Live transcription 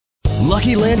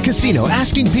Lucky Land Casino,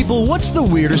 asking people, what's the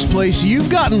weirdest place you've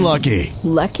gotten lucky?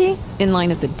 Lucky? In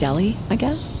line at the deli, I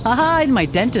guess? Aha, in my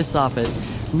dentist's office.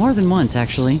 More than once,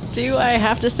 actually. Do I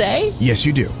have to say? Yes,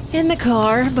 you do. In the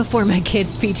car before my kids'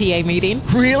 PTA meeting.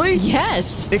 Really? Yes.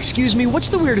 Excuse me, what's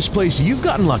the weirdest place you've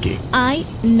gotten lucky? I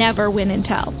never win and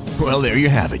tell. Well, there you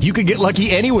have it. You can get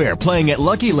lucky anywhere, playing at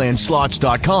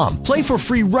LuckyLandSlots.com. Play for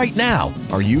free right now.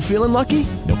 Are you feeling lucky?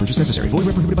 No purchase necessary. Void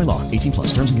where prohibited by law. 18 plus.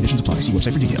 Terms and conditions apply. See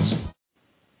website for details.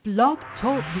 Blog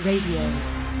Talk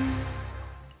Radio.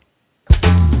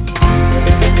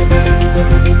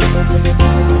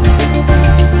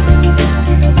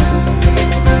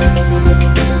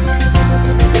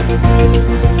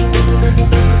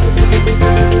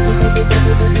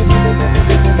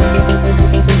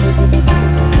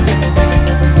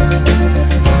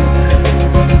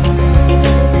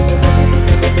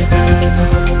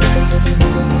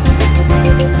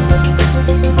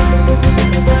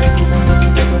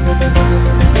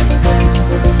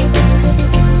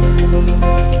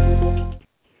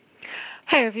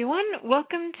 Hi, everyone.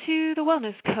 Welcome to The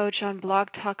Wellness Coach on Blog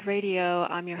Talk Radio.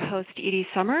 I'm your host, Edie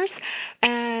Summers,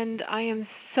 and I am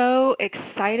so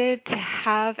excited to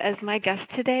have as my guest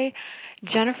today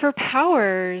Jennifer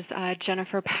Powers.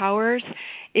 Jennifer Powers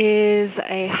is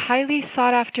a highly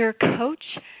sought-after coach,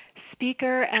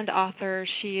 speaker, and author.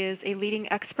 She is a leading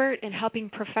expert in helping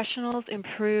professionals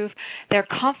improve their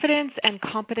confidence and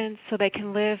competence so they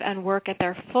can live and work at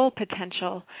their full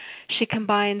potential. She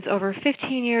combines over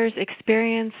 15 years'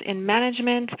 experience in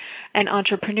management and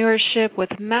entrepreneurship with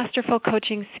masterful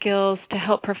coaching skills to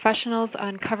help professionals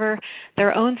uncover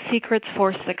their own secrets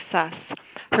for success.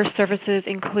 Her services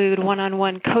include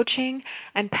one-on-one coaching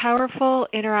and powerful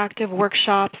interactive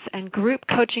workshops and group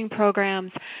coaching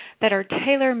programs that are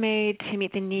tailor-made to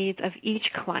meet the needs of each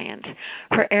client.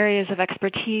 Her areas of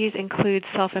expertise include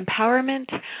self-empowerment,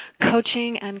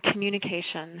 coaching, and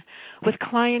communication. With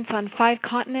clients on 5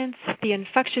 continents, the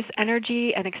infectious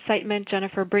energy and excitement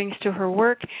Jennifer brings to her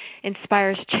work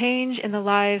inspires change in the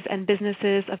lives and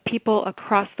businesses of people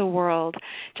across the world.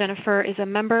 Jennifer is a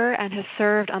member and has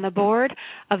served on the board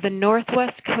of the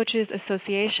Northwest Coaches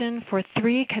Association for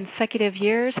 3 consecutive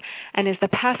years and is the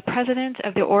past president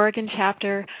of the Oregon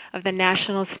chapter of the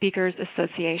National Speakers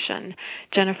Association.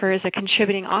 Jennifer is a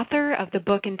contributing author of the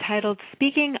book entitled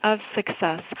Speaking of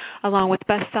Success, along with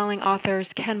best-selling authors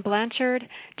Ken Blanchard,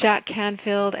 Jack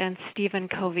Canfield, and Stephen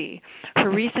Covey. Her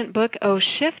recent book, Oh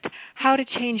Shift, How to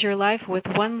Change Your Life with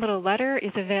One Little Letter,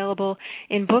 is available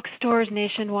in bookstores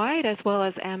nationwide as well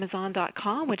as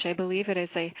Amazon.com, which I believe it is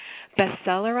a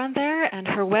bestseller on there, and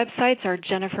her websites are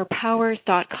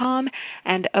jenniferpowers.com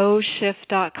and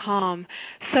ohshift.com.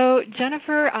 So,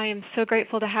 Jennifer, I am so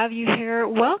grateful to have you here.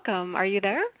 Welcome. Are you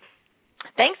there?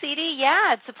 Thanks, Edie.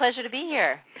 Yeah, it's a pleasure to be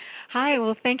here. Hi.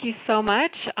 Well, thank you so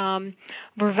much. I'm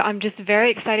just very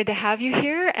excited to have you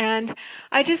here, and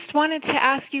I just wanted to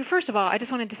ask you, first of all, I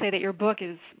just wanted to say that your book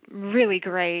is really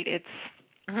great. It's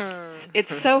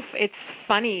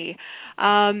funny.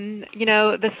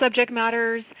 The subject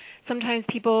matters. Sometimes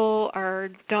people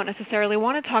don't necessarily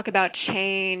want to talk about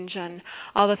change and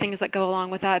all the things that go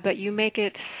along with that, but you make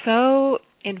it so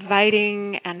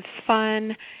inviting and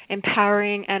fun,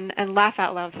 empowering, and laugh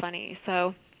out loud funny.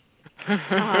 So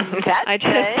That's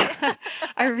good.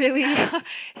 I really,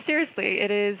 seriously,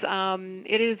 it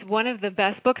is one of the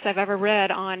best books I've ever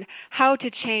read on how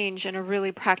to change in a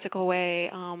really practical way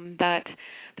that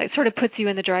sort of puts you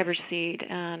in the driver's seat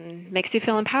and makes you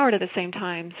feel empowered at the same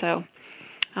time. So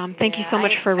thank you so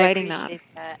much for writing that.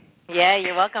 Yeah,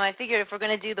 you're welcome. I figured if we're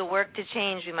going to do the work to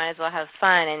change, we might as well have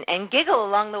fun and giggle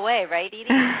along the way, right, Edie?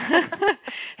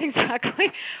 Exactly.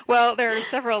 Well, there are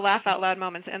several laugh-out-loud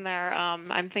moments in there.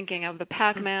 I'm thinking of the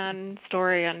Pac-Man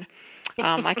story, and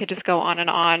I could just go on and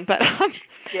on. But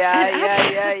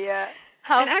Yeah.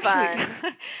 How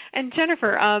fun. And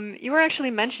Jennifer, you were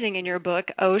actually mentioning in your book,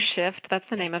 Oh Shift, that's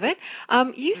the name of it,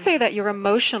 you say that your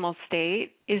emotional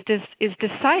state is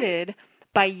decided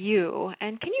by you.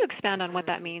 And can you expand on what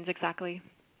that means exactly?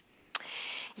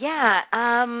 Yeah.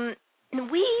 I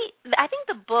think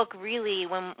the book really,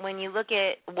 when you look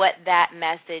at what that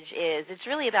message is, it's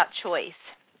really about choice.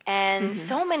 And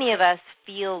so many of us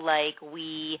feel like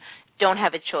we don't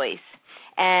have a choice.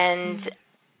 And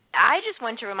I just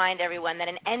want to remind everyone that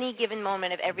in any given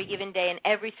moment of every given day, in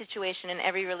every situation, in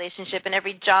every relationship, in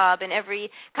every job, in every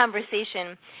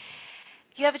conversation,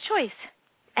 you have a choice.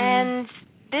 And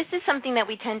this is something that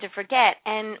we tend to forget,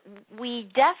 and we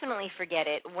definitely forget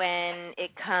it when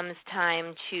it comes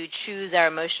time to choose our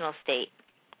emotional state.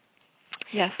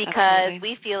 Yes, because absolutely.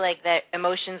 we feel like that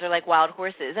emotions are like wild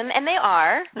horses, and they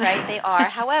are, right? They are.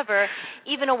 However,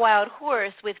 even a wild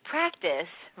horse with practice,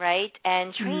 right,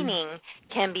 and training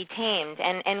can be tamed,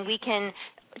 and we can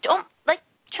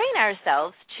train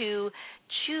ourselves to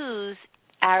choose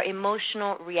our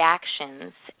emotional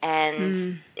reactions,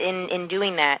 and in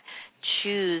doing that,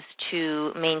 choose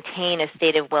to maintain a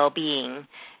state of well-being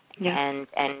and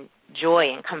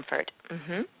joy and comfort.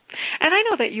 Mm-hmm. And I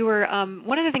know that you were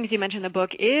one of the things you mentioned in the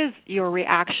book is your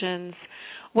reactions.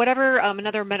 Whatever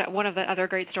one of the other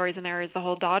great stories in there is the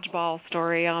whole dodgeball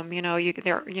story. No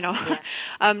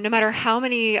matter how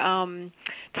many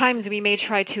times we may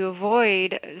try to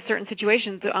avoid certain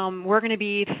situations, we're going to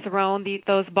be thrown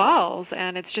those balls,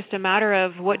 and it's just a matter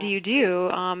of what do you do.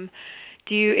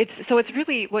 It's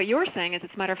really what you're saying is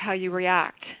it's a matter of how you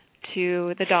react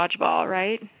to the dodgeball,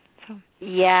 right?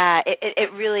 Yeah,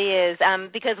 it really is,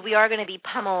 because we are going to be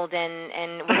pummeled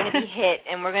and we're going to be hit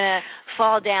and we're going to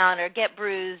fall down or get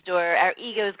bruised or our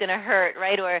ego is going to hurt,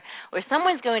 right? Or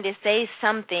someone's going to say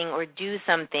something or do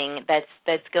something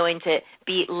that's going to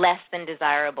be less than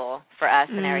desirable for us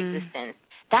in our existence.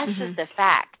 That's just a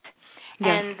fact. Yes.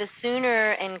 And the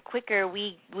sooner and quicker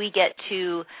we get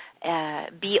to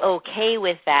be okay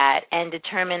with that and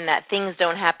determine that things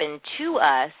don't happen to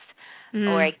us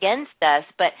or against us,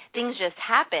 but things just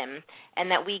happen,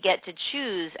 and that we get to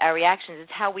choose our reactions.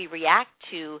 It's how we react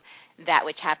to that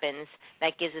which happens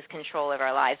that gives us control of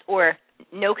our lives, or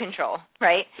no control,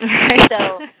 right?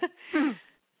 So,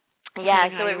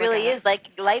 so it really is like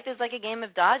life is like a game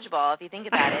of dodgeball if you think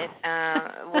about it.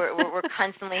 We're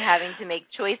constantly having to make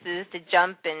choices to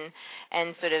jump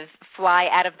and sort of fly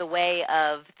out of the way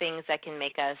of things that can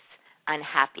make us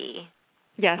unhappy.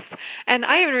 Yes, and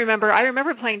I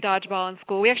remember playing dodgeball in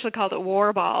school. We actually called it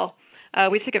war ball.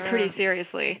 We took it pretty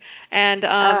seriously, and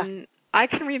I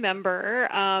can remember,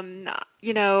 a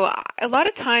lot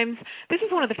of times this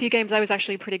is one of the few games I was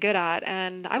actually pretty good at,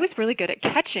 and I was really good at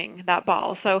catching that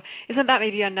ball. So isn't that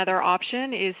maybe another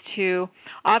option? Is to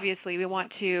obviously we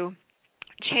want to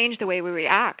change the way we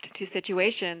react to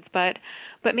situations, but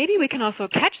maybe we can also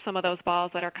catch some of those balls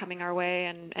that are coming our way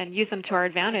and use them to our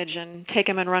advantage and take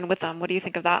them and run with them. What do you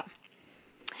think of that?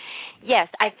 Yes,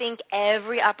 I think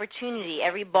every opportunity,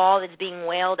 every ball that's being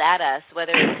wailed at us,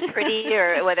 whether it's pretty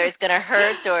or whether it's going to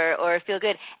hurt or feel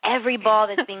good, every ball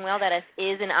that's being wailed at us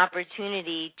is an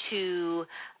opportunity to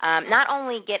not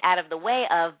only get out of the way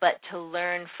of, but to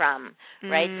learn from,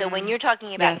 right? So when you're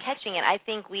talking about catching it, I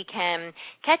think we can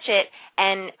catch it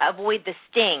and avoid the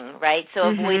sting, right? So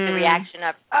avoid the reaction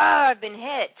of, I've been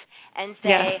hit, and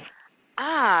say,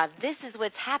 this is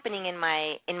what's happening in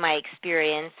my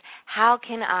experience. How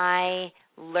can I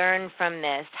learn from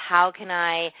this? How can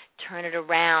I turn it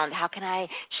around? How can I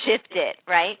shift it,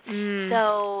 right?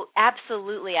 So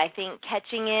absolutely, I think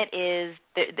catching it is,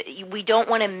 we don't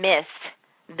want to miss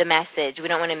the message. We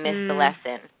don't want to miss the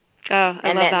lesson. Oh, I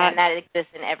love that. And that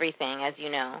exists in everything, as you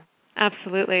know.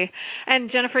 Absolutely.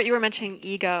 And Jennifer, you were mentioning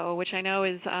ego, which I know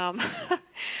is...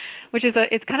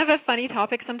 it's kind of a funny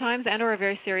topic sometimes, and or a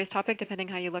very serious topic, depending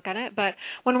how you look at it. But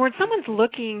when someone's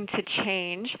looking to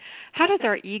change, how does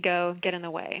our ego get in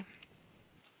the way?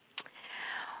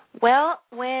 Well,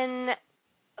 when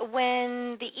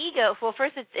the ego,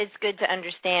 first it's good to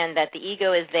understand that the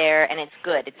ego is there and it's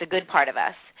good. It's a good part of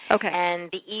us. Okay. And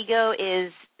the ego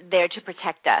is there to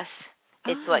protect us.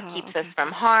 It's what keeps us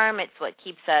from harm. It's what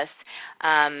keeps us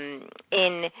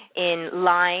in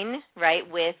line, right,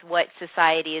 with what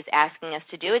society is asking us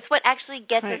to do. It's what actually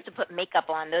gets us to put makeup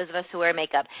on, those of us who wear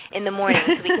makeup, in the morning,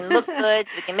 so we can look good,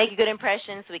 so we can make a good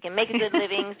impression, so we can make a good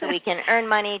living, so we can earn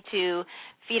money to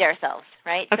feed ourselves,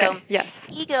 right? Okay. So yes.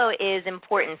 Ego is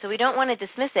important, so we don't want to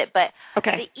dismiss it, but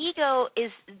the ego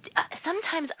is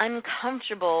sometimes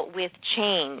uncomfortable with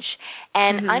change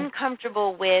and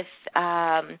uncomfortable with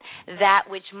that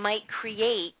which might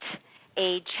create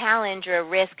a challenge or a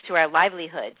risk to our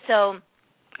livelihood. So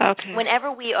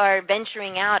whenever we are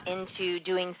venturing out into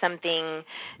doing something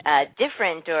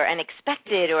different or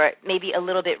unexpected or maybe a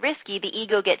little bit risky, the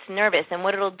ego gets nervous, and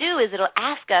what it'll do is it'll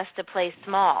ask us to play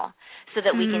small so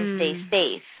that we can stay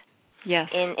safe. Yes.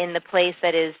 In the place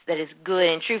that is good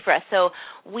and true for us. So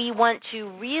we want to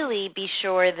really be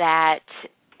sure that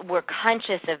we're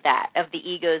conscious of that, of the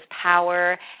ego's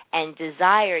power and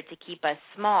desire to keep us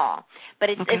small. But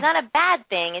it's not a bad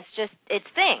thing. It's just its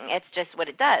thing. It's just what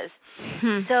it does.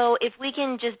 So if we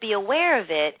can just be aware of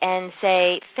it and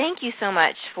say, thank you so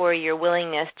much for your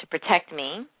willingness to protect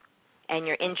me and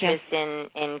your interest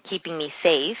in keeping me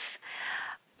safe,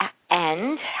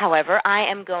 And, however, I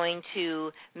am going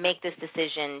to make this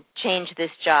decision, change this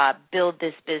job, build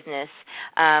this business,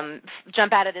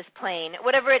 jump out of this plane,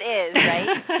 whatever it is,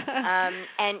 right?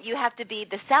 And you have to be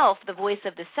the self, the voice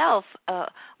of the self,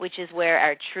 which is where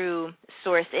our true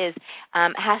source is,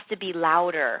 has to be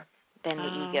louder than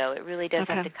the ego. It really does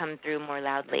have to come through more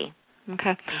loudly.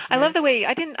 Okay. I love the way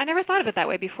I never thought of it that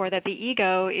way before, that the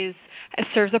ego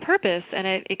serves a purpose and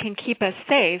it can keep us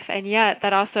safe, and yet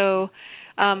that also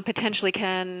potentially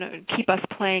can keep us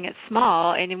playing it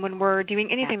small. And when we're doing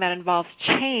anything that involves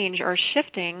change or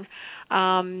shifting,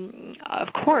 of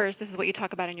course, this is what you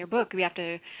talk about in your book. We have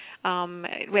to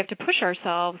push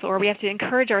ourselves, or we have to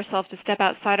encourage ourselves to step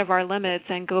outside of our limits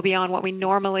and go beyond what we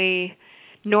normally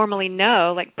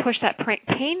know, like push that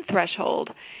pain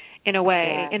threshold in a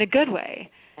way, in a good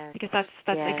way, because that's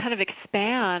they kind of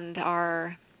expand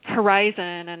our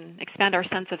horizon and expand our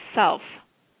sense of self.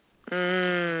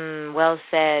 Well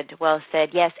said,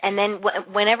 yes. And then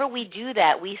whenever we do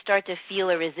that, we start to feel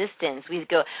a resistance. We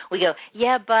go,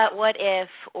 yeah, but what if,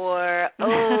 or,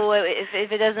 oh,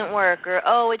 if it doesn't work, or,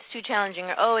 oh, it's too challenging,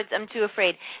 or, oh, I'm too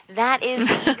afraid. That is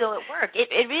the ego at work.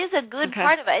 It is a good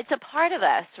part of it. It's a part of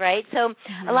us, right? So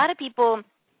a lot of people,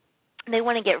 they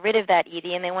want to get rid of that,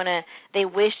 Edie, and they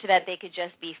wish that they could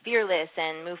just be fearless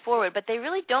and move forward, but they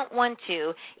really don't want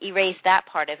to erase that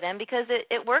part of them because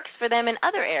it works for them in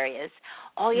other areas.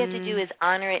 All you have to do is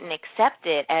honor it and accept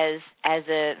it as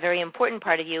a very important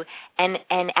part of you, and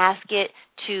ask it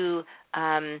to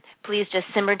please just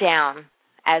simmer down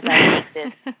as I make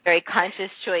this very conscious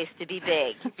choice to be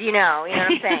big. You know what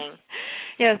I'm saying?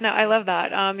 Yes, no, I love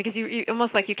that because you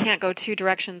almost like you can't go two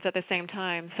directions at the same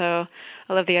time. So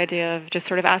I love the idea of just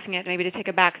sort of asking it maybe to take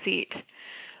a back seat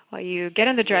while you get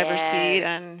in the driver's seat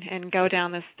and go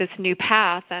down this new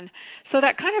path. And so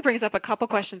that kind of brings up a couple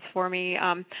questions for me.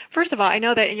 First of all, I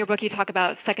know that in your book you talk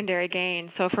about secondary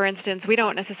gain. So, for instance, we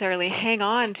don't necessarily hang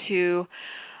on to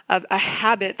a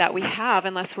habit that we have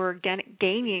unless we're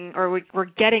gaining or we're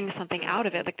getting something out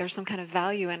of it, like there's some kind of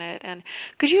value in it. And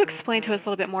could you explain to us a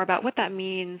little bit more about what that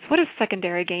means? What does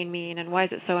secondary gain mean, and why is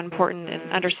it so important in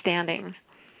understanding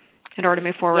in order to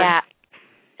move forward? Yeah.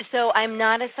 So I'm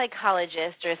not a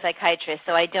psychologist or a psychiatrist,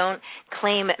 so I don't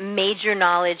claim major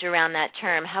knowledge around that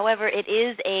term. However, it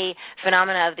is a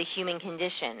phenomena of the human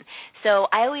condition. So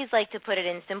I always like to put it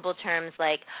in simple terms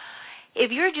like, if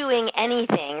you're doing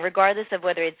anything, regardless of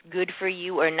whether it's good for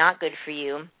you or not good for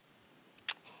you,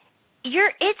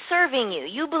 it's serving you.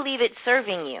 You believe it's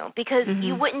serving you because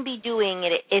you wouldn't be doing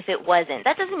it if it wasn't.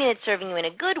 That doesn't mean it's serving you in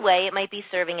a good way. It might be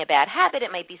serving a bad habit.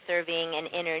 It might be serving an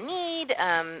inner need,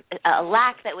 a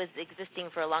lack that was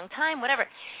existing for a long time, whatever.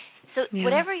 So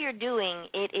whatever you're doing,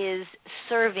 it is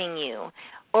serving you,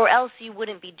 or else you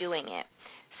wouldn't be doing it.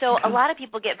 So a lot of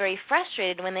people get very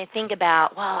frustrated when they think about,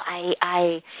 well,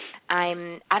 I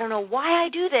don't know why I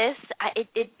do this.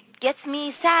 It gets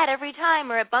me sad every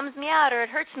time, or it bums me out, or it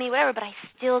hurts me, whatever, but I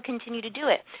still continue to do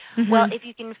it. Well, if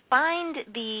you can find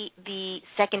the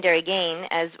secondary gain,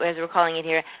 as we're calling it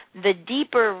here, the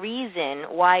deeper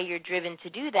reason why you're driven to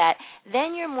do that,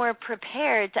 then you're more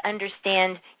prepared to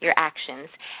understand your actions.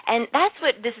 And that's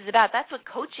what this is about. That's what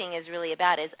coaching is really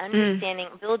about, is understanding,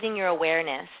 building your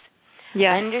awareness.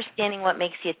 Understanding what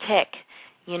makes you tick,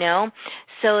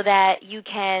 so that you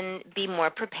can be more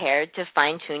prepared to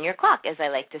fine-tune your clock, as I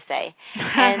like to say.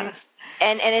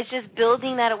 And it's just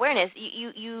building that awareness.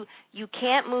 You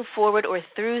can't move forward or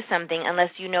through something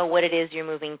unless you know what it is you're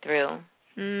moving through.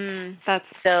 That's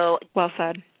so well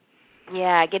said.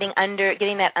 Yeah, getting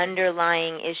that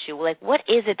underlying issue. Like, what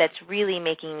is it that's really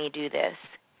making me do this?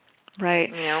 Right.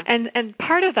 And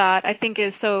part of that, I think,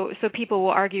 is so people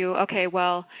will argue, okay,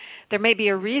 well, there may be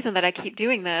a reason that I keep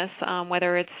doing this,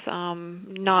 whether it's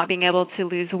not being able to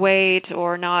lose weight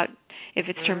or not, if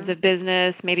it's terms of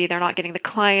business, maybe they're not getting the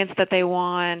clients that they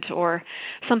want or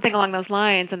something along those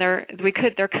lines. And there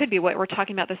could be what we're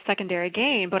talking about, the secondary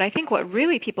gain. But I think what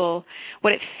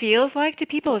it feels like to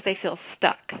people is they feel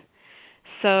stuck.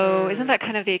 So isn't that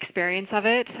kind of the experience of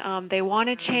it? They want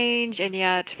to change, and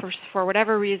yet for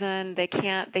whatever reason they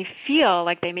can't. They feel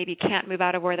like they maybe can't move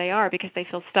out of where they are because they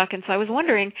feel stuck. And so I was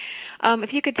wondering if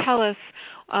you could tell us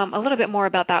a little bit more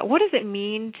about that. What does it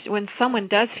mean when someone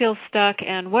does feel stuck,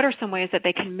 and what are some ways that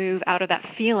they can move out of that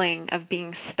feeling of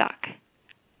being stuck?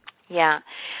 Yeah.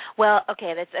 Well,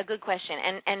 okay, that's a good question.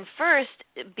 And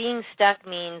first, being stuck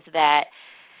means that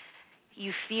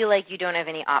you feel like you don't have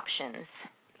any options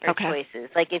or choices.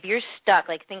 Like if you're stuck,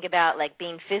 like think about like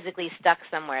being physically stuck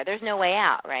somewhere. There's no way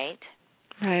out, right?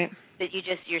 Right. That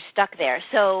you're stuck there.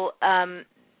 So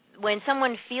when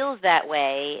someone feels that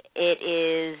way,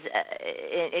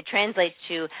 it translates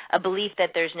to a belief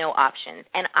that there's no options.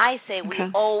 And I say we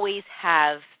always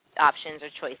have options or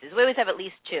choices. We always have at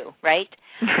least two, right?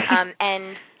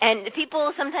 And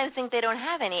people sometimes think they don't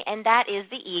have any, and that is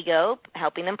the ego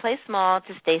helping them play small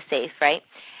to stay safe, right?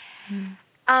 Mm.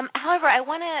 However, I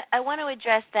want to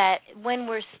address that when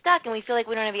we're stuck and we feel like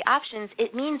we don't have the options,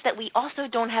 it means that we also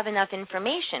don't have enough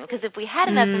information. Because if we had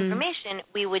enough information,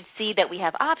 we would see that we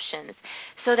have options.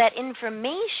 So that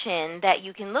information that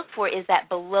you can look for is that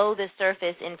below the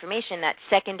surface information, that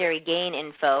secondary gain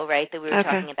info, right, that we were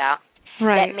talking about.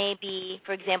 Right. That may be,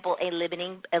 for example, a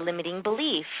limiting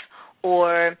belief,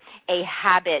 or a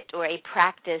habit or a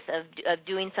practice of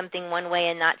doing something one way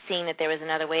and not seeing that there was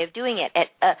another way of doing it,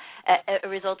 a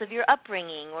result of your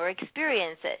upbringing or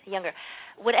experience younger.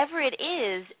 Whatever it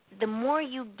is, the more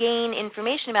you gain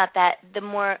information about that, the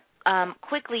more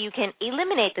quickly you can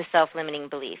eliminate the self-limiting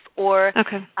belief or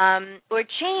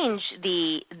change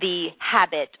the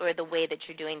habit or the way that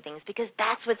you're doing things, because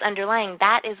that's what's underlying.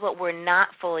 That is what we're not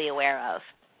fully aware of.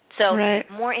 So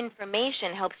more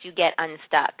information helps you get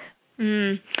unstuck.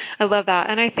 I love that.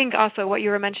 And I think also what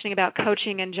you were mentioning about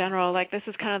coaching in general, like this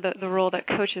is kind of the role that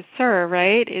coaches serve,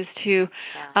 right, is to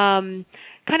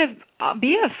kind of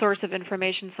be a source of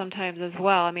information sometimes as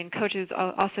well. I mean, coaches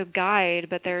also guide,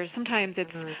 but there's sometimes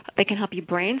they can help you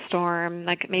brainstorm,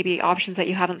 like maybe options that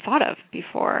you haven't thought of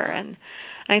before. And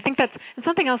I think that's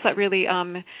something else that really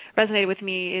resonated with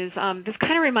me is this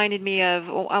kind of reminded me of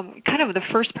kind of the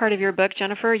first part of your book,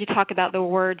 Jennifer. You talk about the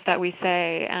words that we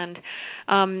say, and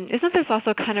isn't this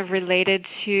also kind of related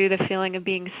to the feeling of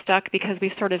being stuck because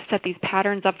we sort of set these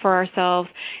patterns up for ourselves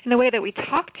in the way that we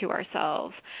talk to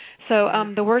ourselves? So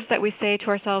the words that we say to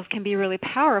ourselves can be really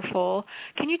powerful.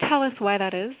 Can you tell us why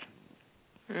that is?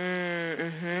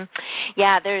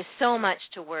 Yeah, there's so much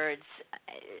to words.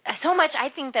 So much I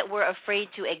think that we're afraid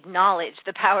to acknowledge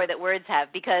the power that words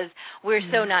have because we're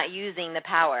so not using the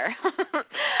power.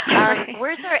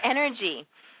 Words are energy.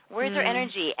 Words are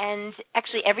energy, and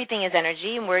actually everything is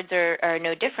energy, and words are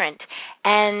no different.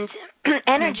 And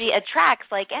energy attracts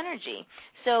like energy.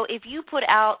 So if you put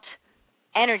out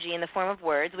energy in the form of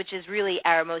words, which is really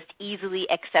our most easily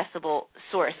accessible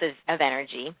source of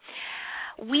energy,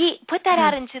 we put that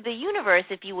out into the universe,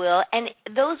 if you will, and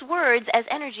those words as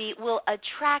energy will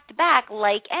attract back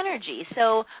like energy.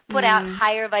 So put out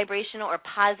higher vibrational or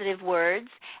positive words,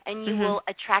 and you will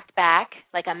attract back,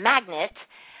 like a magnet,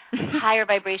 higher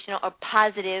vibrational or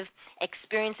positive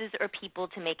experiences or people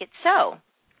to make it so.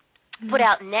 Put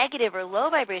out negative or low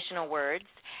vibrational words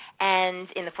and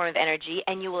in the form of energy,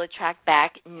 and you will attract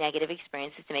back negative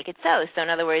experiences to make it so. So in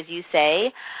other words, you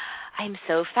say, I'm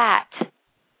so fat.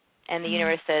 And the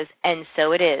universe says, and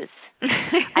so it is.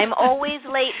 I'm always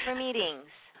late for meetings.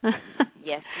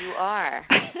 Yes, you are.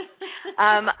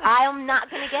 I'm not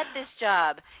going to get this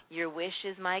job. Your wish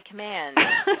is my command,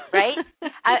 right?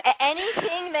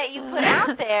 Anything that you put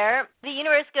out there, the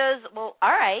universe goes, well, all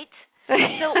right.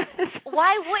 So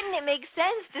why wouldn't it make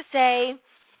sense to say,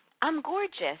 I'm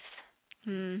gorgeous.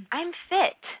 I'm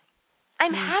fit.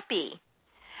 I'm happy.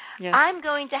 Yeah. I'm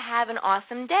going to have an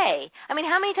awesome day. I mean,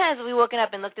 how many times have we woken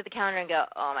up and looked at the calendar and go,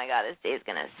 oh, my God, this day is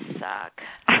going to suck.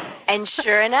 And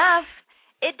sure enough,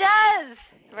 it does,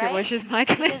 right? Your wish is my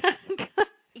command.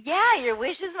 Yeah, your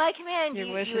wish is my command.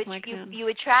 Your wish is my command. You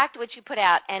attract what you put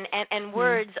out, and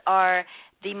words are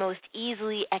the most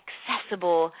easily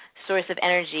accessible source of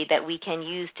energy that we can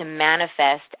use to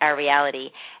manifest our reality.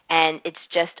 And it's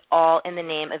just all in the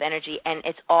name of energy, and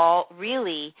it's all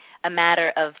really a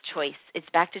matter of choice. It's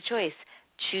back to choice.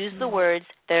 Choose the words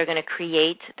that are going to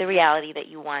create the reality that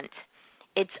you want.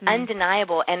 It's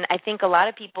undeniable, and I think a lot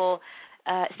of people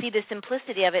see the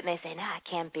simplicity of it, and they say, it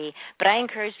can't be. But I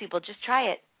encourage people, just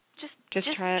try it. Just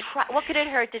try it. What could it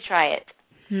hurt to try it?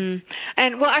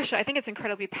 And, well, actually, I think it's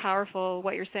incredibly powerful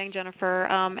what you're saying, Jennifer.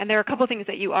 And there are a couple of things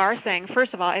that you are saying.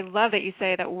 First of all, I love that you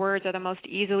say that words are the most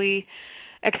easily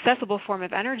accessible form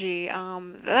of energy.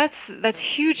 That's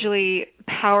hugely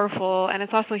powerful, and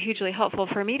it's also hugely helpful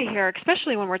for me to hear,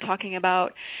 especially when we're talking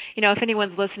about, if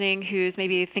anyone's listening who's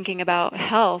maybe thinking about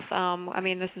health. I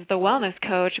mean, this is the Wellness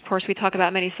Coach. Of course, we talk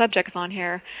about many subjects on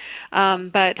here,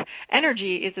 but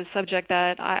energy is a subject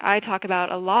that I talk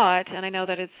about a lot, and I know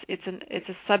that it's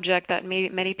a subject that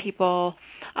many people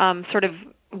sort of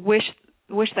wish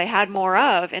they had more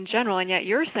of in general, and yet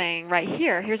you're saying right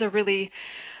here's a really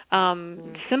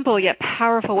simple yet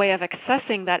powerful way of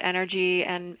accessing that energy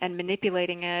and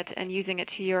manipulating it and using it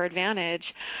to your advantage.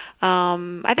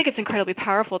 I think it's incredibly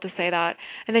powerful to say that.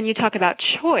 And then you talk about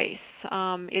choice.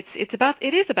 It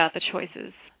is about the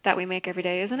choices that we make every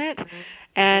day, isn't it?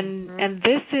 And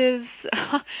this is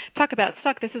talk about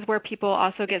stuck. This is where people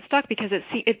also get stuck because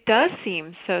it does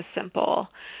seem so simple.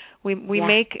 We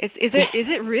make is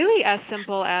it really as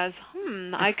simple as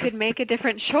I could make a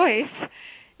different choice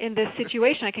in this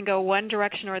situation? I can go one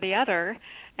direction or the other,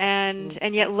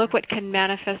 and yet look what can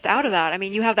manifest out of that. I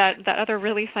mean, you have that other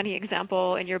really funny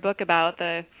example in your book about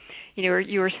you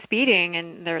were speeding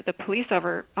and the police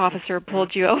officer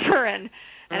pulled you over, and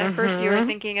at first you were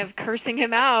thinking of cursing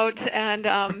him out,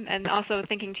 and also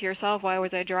thinking to yourself, why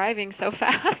was I driving so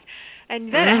fast? And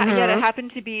then yet it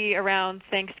happened to be around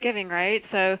Thanksgiving, right?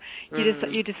 So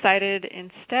you decided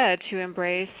instead to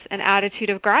embrace an attitude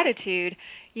of gratitude.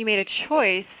 You made a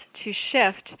choice to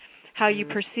shift how you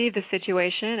perceive the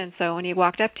situation, and so when he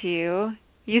walked up to you,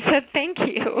 you said thank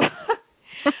you,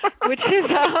 which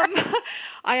is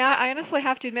I honestly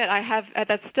have to admit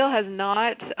that still has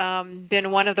not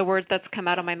been one of the words that's come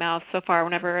out of my mouth so far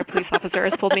whenever a police officer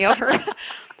has pulled me over.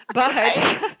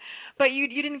 But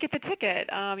you didn't get the ticket.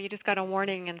 You just got a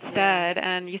warning instead,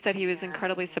 and you said he was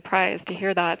incredibly surprised to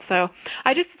hear that. So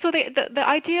the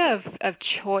idea of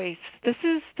choice. This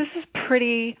is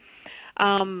pretty.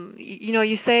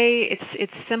 You say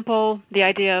it's simple. The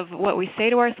idea of what we say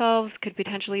to ourselves could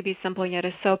potentially be simple, yet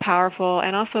is so powerful,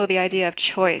 and also the idea of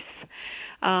choice.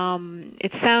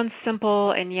 It sounds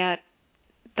simple, and yet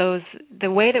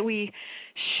the way that we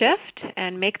shift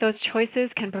and make those choices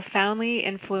can profoundly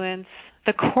influence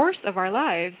the course of our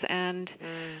lives. And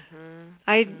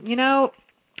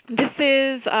this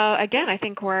is again, I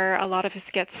think, where a lot of us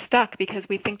get stuck, because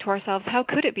we think to ourselves, how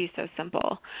could it be so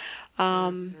simple?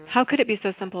 How could it be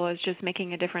so simple as just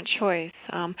making a different choice?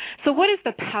 So what is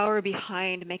the power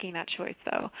behind making that choice,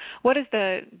 though? What is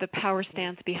the power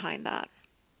stance behind that?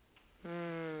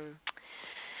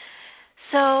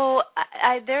 So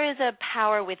there is a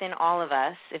power within all of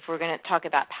us, if we're going to talk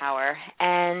about power,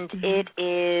 and it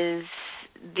is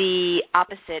the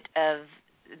opposite of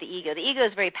the ego. The ego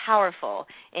is very powerful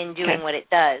in doing what it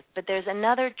does, but there's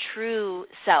another true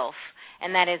self,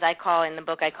 and that is, I call it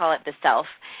the self,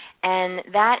 and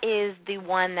that is the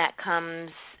one that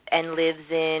comes and lives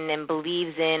in and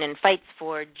believes in and fights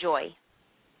for joy.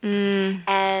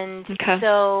 And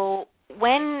so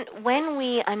when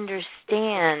we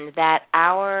understand that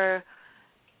our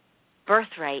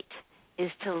birthright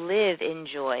is to live in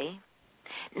joy,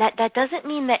 that doesn't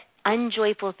mean that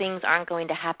unjoyful things aren't going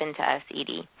to happen to us,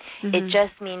 Edie. It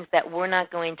just means that we're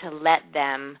not going to let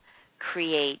them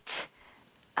create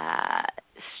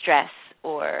stress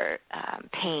or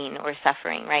pain or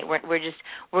suffering, right?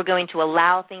 We're going to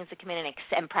allow things to come in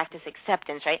and practice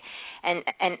acceptance, right?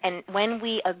 And when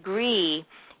we agree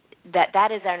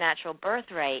that is our natural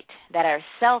birthright, that our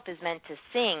self is meant to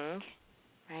sing,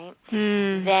 right?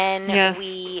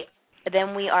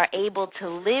 Then we are able to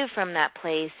live from that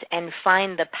place and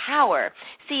find the power.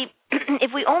 See,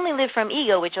 if we only live from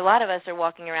ego, which a lot of us are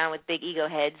walking around with big ego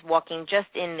heads, walking just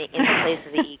in the place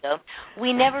of the ego,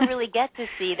 we never really get to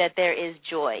see that there is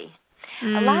joy.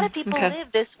 A lot of people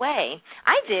live this way.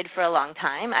 I did for a long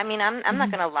time. I mean, I'm not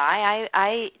going to lie.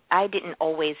 I didn't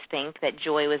always think that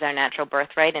joy was our natural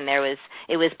birthright, and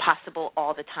it was possible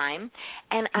all the time.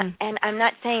 And I'm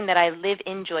not saying that I live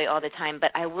in joy all the time, but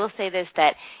I will say this,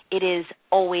 that it is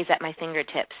always at my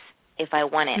fingertips if I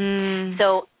want it.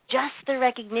 So just the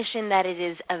recognition that it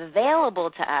is available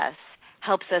to us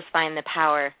helps us find the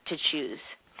power to choose.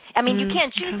 I mean, you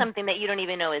can't choose something that you don't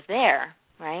even know is there,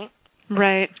 right?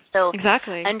 Right. So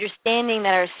exactly. Understanding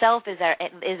that our self is at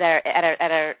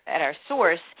our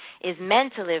source is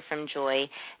meant to live from joy.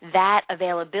 That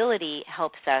availability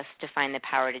helps us to find the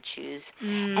power to choose.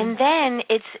 And then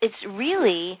it's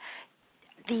really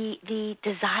the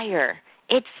desire.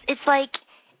 It's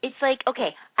like okay,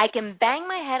 I can bang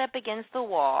my head up against the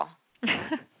wall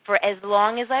for as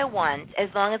long as I want, as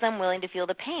long as I'm willing to feel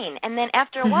the pain. And then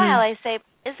after a while, I say,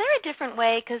 is there a different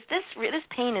way? Because this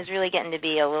pain is really getting to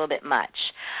be a little bit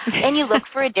much. And you look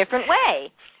for a different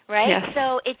way, right? Yes.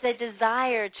 So it's a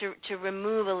desire to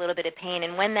remove a little bit of pain.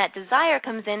 And when that desire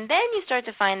comes in, then you start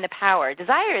to find the power.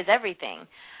 Desire is everything,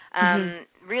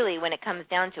 really, when it comes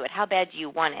down to it. How bad do you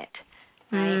want it?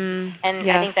 Right? And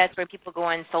I think that's where people go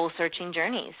on soul-searching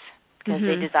journeys, because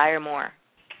they desire more.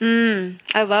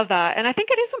 I love that. And I think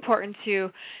it is important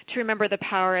to remember the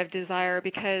power of desire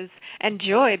and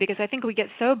joy, because I think we get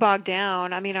so bogged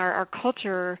down. I mean, our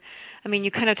culture I mean,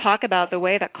 you kind of talk about the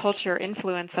way that culture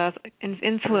influences us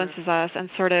and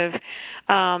sort of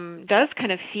does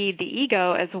kind of feed the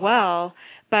ego as well.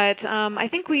 But I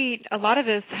think a lot of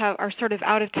us are sort of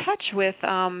out of touch with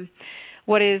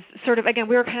what is sort of, again,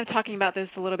 we were kind of talking about this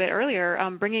a little bit earlier,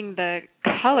 bringing the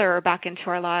color back into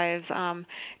our lives,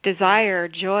 desire,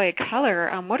 joy, color.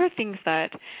 What are things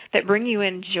that bring you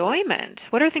enjoyment?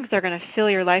 What are things that are going to fill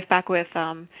your life back with,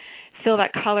 fill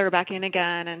that color back in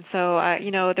again? And so,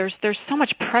 there's so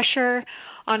much pressure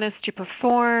on us to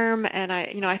perform, and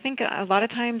I think a lot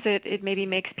of times it maybe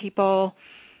makes people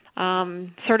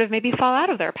sort of maybe fall out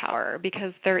of their power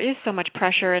because there is so much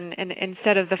pressure, and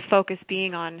instead of the focus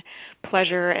being on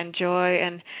pleasure and joy.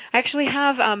 And I actually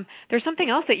have there's something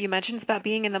else that you mentioned about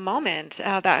being in the moment.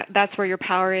 That's where your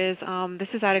power is. This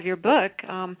is out of your book.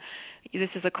 This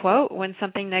is a quote: "When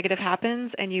something negative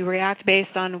happens and you react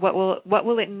based on what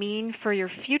will it mean for your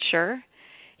future,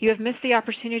 you have missed the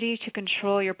opportunity to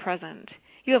control your present.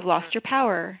 You have lost your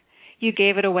power. You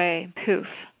gave it away. Poof."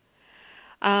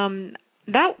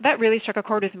 That really struck a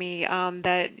chord with me,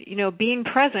 that, being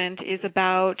present is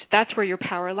about, that's where your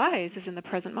power lies, is in the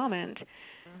present moment,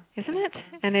 isn't it?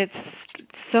 And it's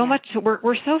so much,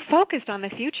 we're so focused on the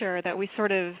future that we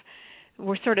sort of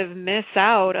miss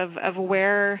out of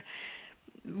where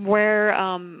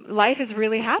life is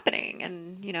really happening.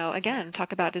 And, again,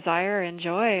 talk about desire and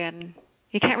joy, and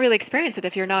you can't really experience it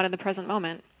if you're not in the present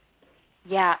moment.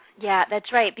 Yeah,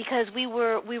 that's right. Because we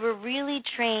were really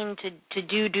trained to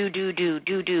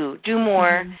do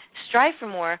more, strive for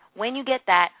more. When you get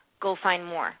that, go find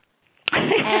more.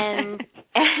 And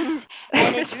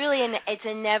it's really it's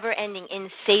a never-ending,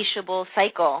 insatiable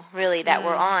cycle, really, that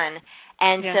we're on.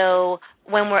 And so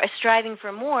when we're striving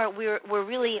for more, we're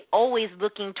really always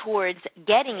looking towards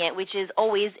getting it, which is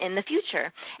always in the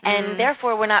future. And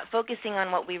therefore, we're not focusing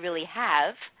on what we really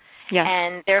have. Yes.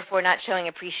 And therefore not showing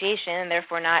appreciation, and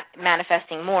therefore not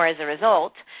manifesting more as a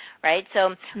result, right?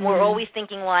 So we're always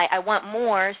thinking, well, I want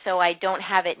more, so I don't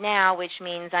have it now, which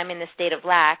means I'm in the state of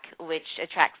lack, which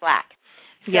attracts lack.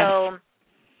 Yes. So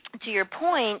to your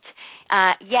point,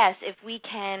 yes, if we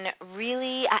can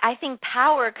really, I think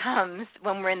power comes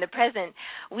when we're in the present.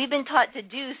 We've been taught to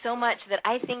do so much that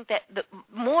I think that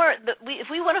if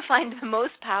we want to find the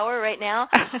most power right now,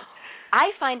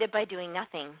 I find it by doing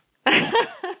nothing.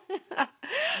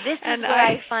 This is where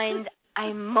I find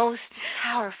I'm most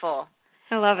powerful.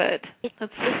 I love it. It's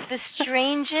the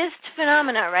strangest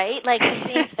phenomena, right? Like to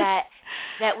think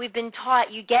that we've been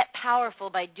taught you get powerful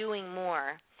by doing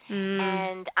more.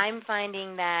 And I'm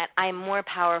finding that I'm more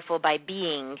powerful by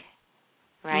being,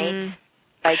 right?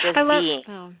 By just being.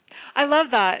 I love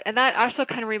that. And that also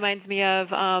kind of reminds me of,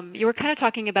 you were kind of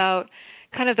talking about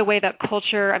kind of the way that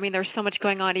culture, I mean, there's so much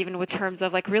going on even with terms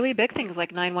of like really big things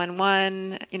like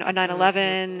 9/11,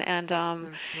 9/11, and,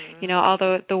 all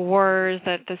the wars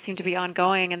that seem to be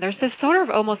ongoing. And there's this sort of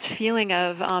almost feeling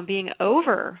of being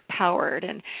overpowered.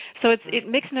 And so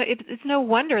it's no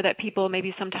wonder that people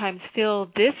maybe sometimes feel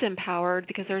disempowered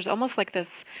because there's almost like this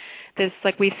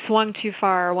like we've swung too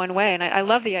far one way. And I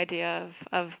love the idea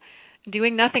of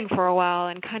doing nothing for a while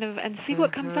and see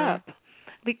what comes up.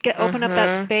 We open up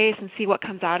that space and see what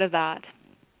comes out of that.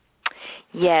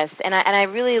 Yes, and I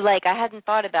really I hadn't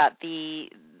thought about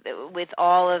with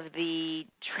all of the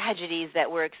tragedies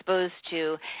that we're exposed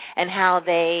to and how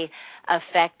they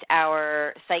affect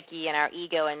our psyche and our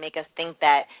ego and make us think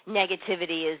that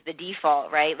negativity is the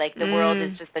default, right? Like the world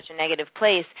is just such a negative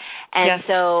place. And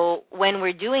so when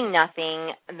we're doing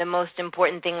nothing, the most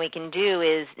important thing we can do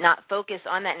is not focus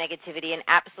on that negativity and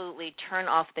absolutely turn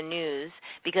off the news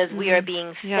because we are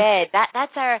being fed.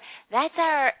 That's our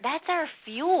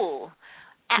fuel.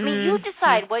 I mean, you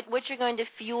decide what you're going to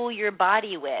fuel your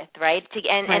body with, right?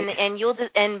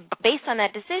 And based on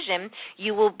that decision,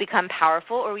 you will become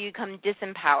powerful or you become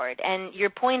disempowered. And your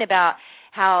point about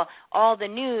how all the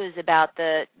news about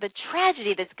the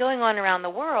tragedy that's going on around the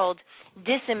world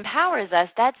disempowers us,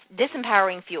 that's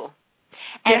disempowering fuel.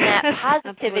 And that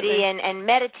positivity and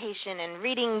meditation and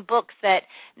reading books that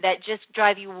just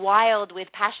drive you wild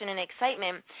with passion and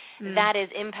excitement, that is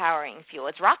empowering fuel.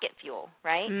 It's rocket fuel,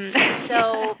 right?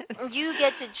 So you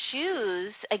get to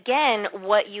choose, again,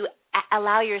 what you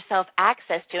allow yourself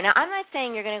access to. Now, I'm not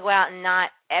saying you're going to go out and not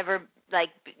ever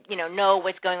know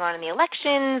what's going on in the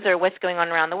elections or what's going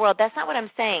on around the world. That's not what I'm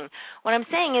saying. What I'm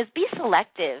saying is be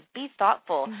selective, be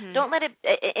thoughtful. Don't let it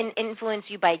influence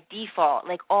you by default.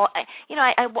 When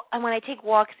I take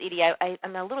walks, Edie,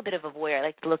 I'm a little bit of a voyeur. I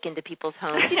like to look into people's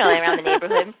homes, around the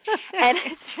neighborhood, and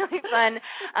it's really fun.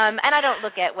 And I don't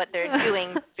look at what they're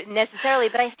doing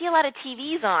necessarily, but I see a lot of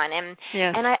TVs on, and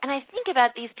I think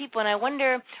about these people, and I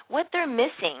wonder what they're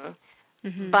missing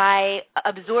by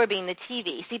absorbing the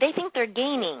TV. See, they think they're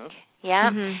gaining,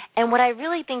 and what I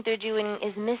really think they're doing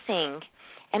is missing.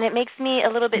 And it makes me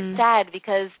a little bit sad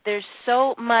because there's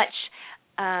so much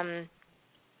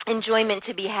enjoyment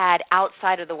to be had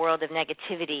outside of the world of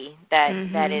negativity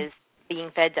that is being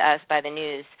fed to us by the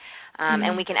news.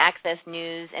 And we can access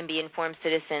news and be informed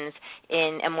citizens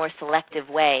in a more selective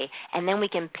way. And then we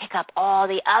can pick up all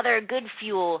the other good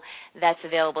fuel that's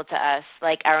available to us,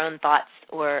 like our own thoughts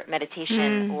or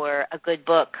meditation or a good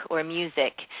book or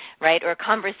music, right? Or a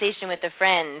conversation with a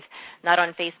friend, not on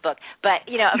Facebook, but,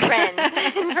 a friend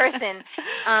in person.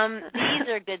 These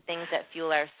are good things that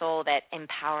fuel our soul, that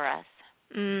empower us.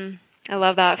 I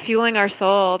love that. Fueling our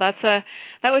soul. That's a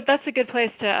good place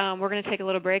to we're going to take a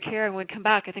little break here, and when we come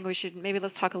back, I think we should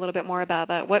let's talk a little bit more about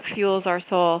that. What fuels our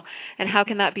soul and how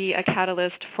can that be a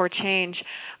catalyst for change?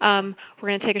 We're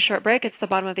going to take a short break. It's the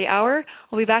bottom of the hour.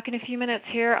 We'll be back in a few minutes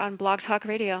here on Blog Talk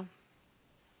Radio.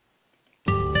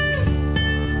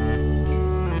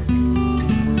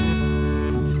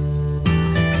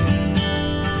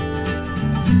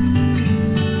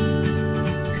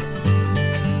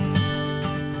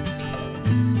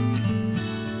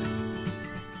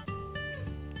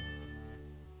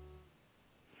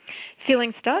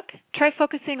 Feeling stuck? Try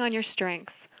focusing on your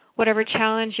strengths. Whatever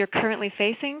challenge you're currently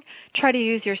facing, try to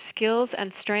use your skills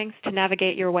and strengths to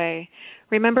navigate your way.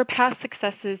 Remember past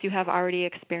successes you have already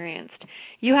experienced.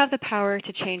 You have the power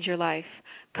to change your life.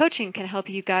 Coaching can help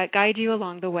you guide you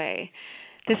along the way.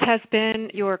 This has been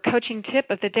your coaching tip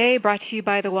of the day, brought to you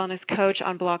by The Wellness Coach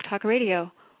on Blog Talk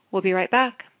Radio. We'll be right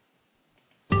back.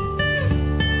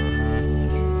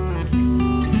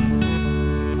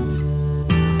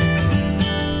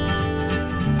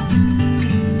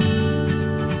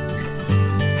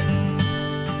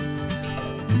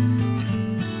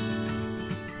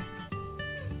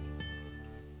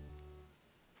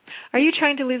 Are you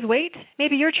trying to lose weight?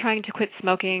 Maybe you're trying to quit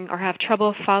smoking or have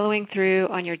trouble following through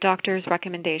on your doctor's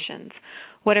recommendations.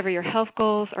 Whatever your health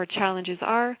goals or challenges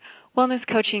are, wellness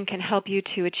coaching can help you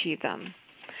to achieve them.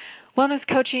 Wellness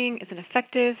coaching is an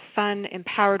effective, fun,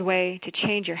 empowered way to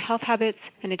change your health habits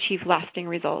and achieve lasting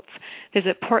results.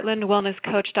 Visit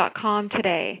PortlandWellnessCoach.com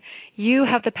today. You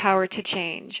have the power to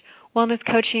change. Wellness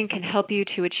coaching can help you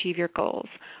to achieve your goals.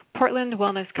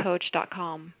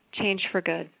 PortlandWellnessCoach.com. Change for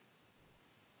good.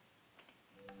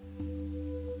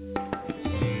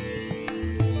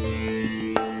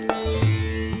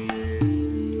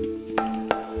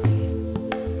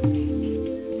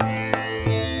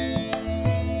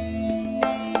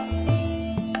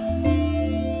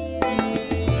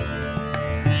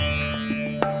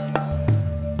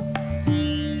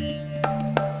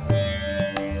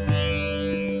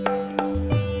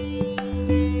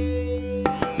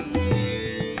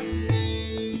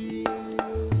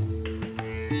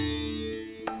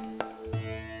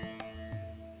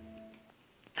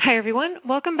 Hi, everyone.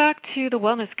 Welcome back to The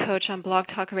Wellness Coach on Blog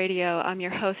Talk Radio. I'm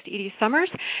your host, Edie Summers,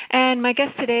 and my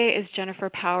guest today is Jennifer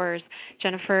Powers.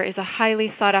 Jennifer is a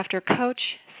highly sought-after coach,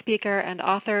 speaker, and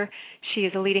author. She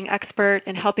is a leading expert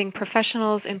in helping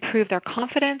professionals improve their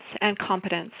confidence and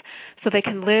competence so they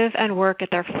can live and work at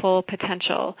their full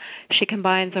potential. She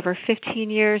combines over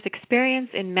 15 years' experience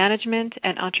in management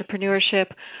and entrepreneurship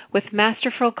with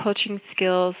masterful coaching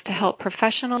skills to help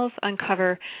professionals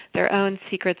uncover their own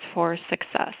secrets for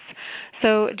success.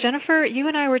 So, Jennifer, you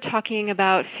and I were talking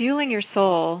about fueling your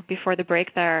soul before the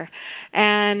break there,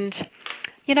 and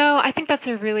I think that's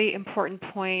a really important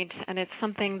point, and it's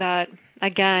something that,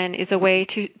 again, is a way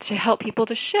to help people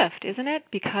to shift, isn't it?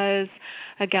 Because,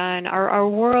 again, our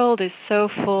world is so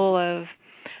full of,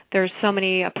 there's so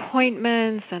many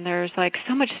appointments, and there's like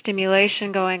so much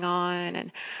stimulation going on,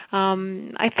 and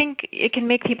I think it can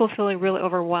make people feel really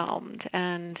overwhelmed.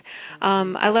 And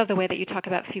I love the way that you talk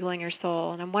about fueling your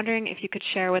soul, and I'm wondering if you could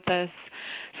share with us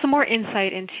some more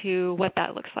insight into what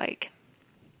that looks like.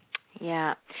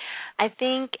 Yeah. I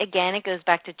think, again, it goes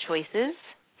back to choices,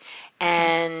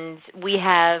 and we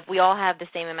all have the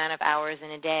same amount of hours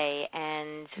in a day,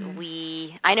 and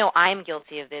I know I'm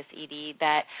guilty of this, Edie,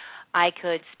 that I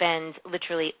could spend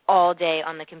literally all day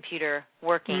on the computer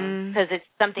working because it's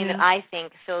something that I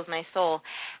think fills my soul.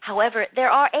 However, there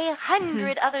are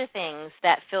 100 other things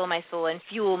that fill my soul and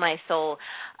fuel my soul,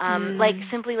 like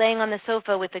simply laying on the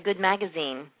sofa with a good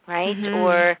magazine, right?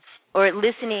 Or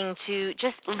listening to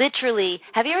just literally,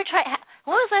 have you ever tried,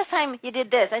 when was the last time you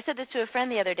did this? I said this to a friend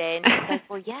the other day, and she was like,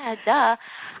 well, yeah, duh.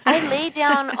 I lay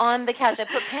down on the couch, I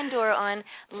put Pandora on,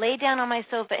 lay down on my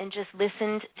sofa, and just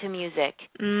listened to music.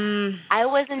 I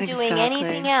wasn't doing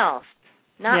anything else,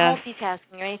 not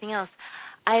multitasking or anything else.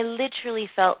 I literally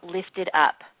felt lifted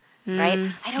up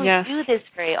right? I don't do this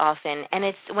very often. And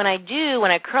it's when I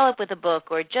curl up with a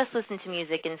book or just listen to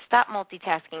music and stop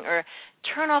multitasking or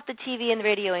turn off the TV and the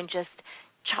radio and just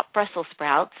chop Brussels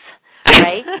sprouts,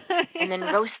 right? And then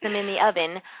roast them in the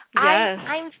oven. Yes.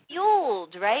 I'm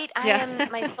fueled, right?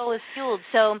 My soul is fueled.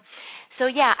 So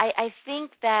yeah, I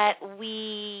think that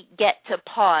we get to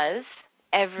pause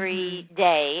every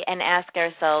day and ask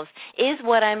ourselves, is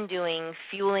what I'm doing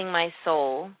fueling my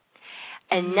soul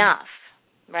enough?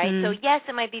 Right? So yes,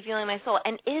 it might be fueling my soul.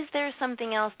 And is there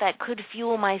something else that could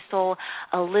fuel my soul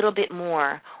a little bit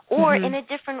more or in a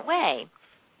different way?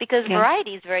 Because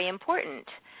variety is very important.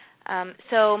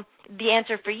 So the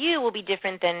answer for you will be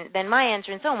different than my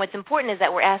answer and so on. What's important is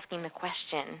that we're asking the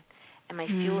question, am I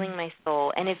fueling my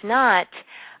soul? And if not,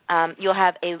 you'll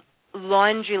have a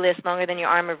laundry list longer than your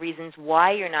arm of reasons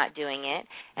why you're not doing it.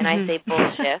 And I say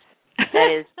bullshit.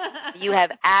 That is, you have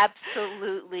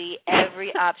absolutely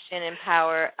every option and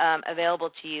power available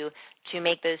to you to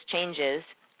make those changes.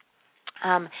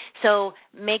 So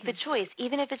make the choice,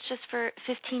 even if it's just for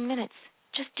 15 minutes.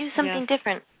 Just do something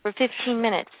different for 15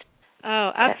 minutes.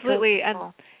 Oh, absolutely.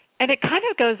 And it kind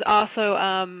of goes also,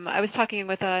 I was talking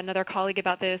with another colleague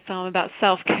about this, about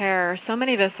self-care. So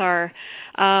many of us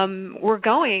we're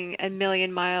going a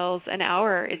million miles an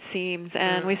hour, it seems,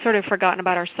 and we've sort of forgotten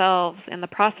about ourselves in the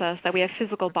process, that we have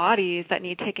physical bodies that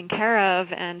need taken care of.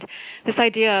 And this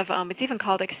idea of, it's even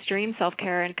called extreme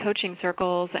self-care in coaching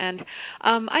circles. And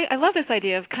I love this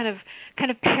idea of kind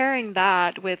of pairing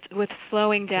that with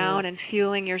slowing down and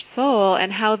fueling your soul,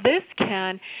 and how this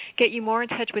can get you more in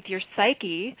touch with your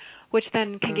psyche, which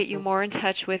then can get you more in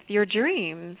touch with your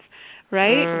dreams,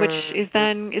 right? Which is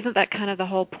then, isn't that kind of the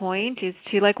whole point, is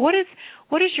to what is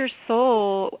your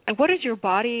soul, what is your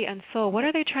body and soul, what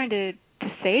are they trying to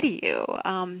say to you?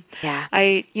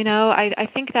 I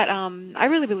think that I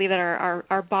really believe that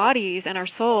our bodies and our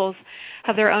souls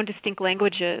have their own distinct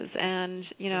languages, and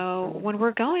when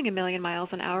we're going a million miles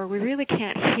an hour, we really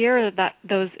can't hear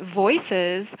those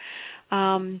voices,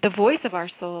 the voice of our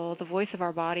soul, the voice of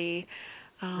our body.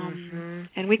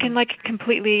 And we can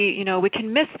completely, we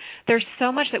can miss, there's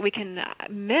so much that we can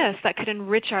miss that could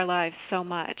enrich our lives so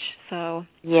much. So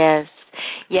Yes.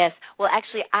 Well,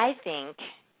 actually, I think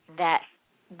that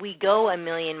we go a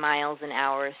million miles an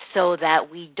hour so that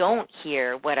we don't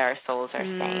hear what our souls are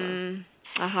saying.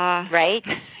 Right?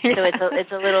 So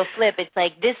it's a little flip. It's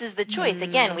like, this is the choice.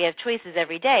 Again, we have choices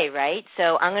every day, right?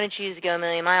 So I'm going to choose to go a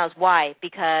million miles. Why?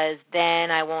 Because then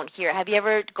I won't hear. Have you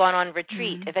ever gone on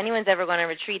retreat? If anyone's ever gone on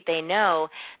retreat, they know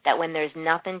that when there's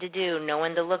nothing to do, no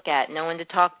one to look at, no one to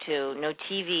talk to, no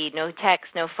TV, no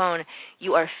text, no phone,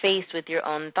 you are faced with your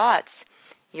own thoughts,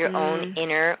 your own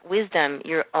inner wisdom,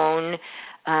 your own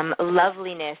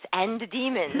loveliness and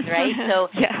demons, right? So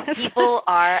people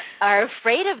are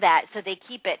afraid of that, so they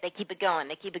keep it going,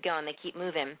 they keep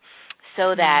moving,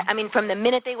 so that from the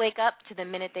minute they wake up to the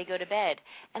minute they go to bed,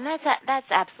 and that's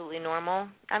absolutely normal.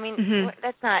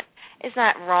 It's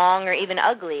not wrong or even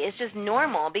ugly. It's just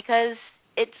normal, because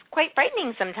it's quite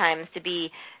frightening sometimes to be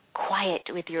quiet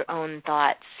with your own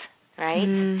thoughts,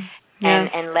 right?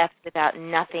 And left without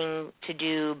nothing to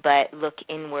do but look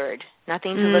inward.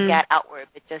 Nothing to look at outward,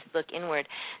 but just look inward.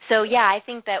 So, I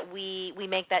think that we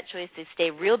make that choice to stay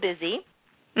real busy.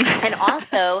 And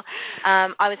also,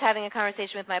 I was having a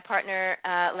conversation with my partner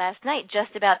last night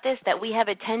just about this, that we have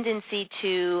a tendency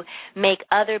to make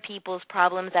other people's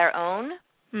problems our own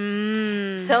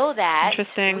so that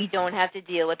we don't have to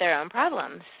deal with our own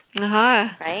problems.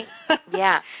 Right?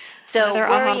 Yeah. So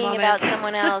worrying about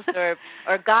someone else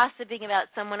or gossiping about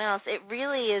someone else, it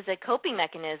really is a coping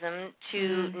mechanism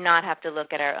to not have to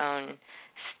look at our own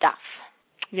stuff.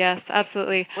 Yes,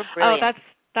 absolutely. We're brilliant.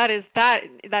 That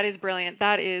is brilliant.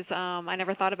 That is, I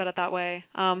never thought about it that way.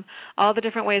 All the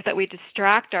different ways that we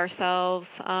distract ourselves,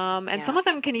 and some of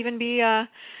them can even be,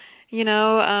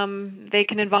 they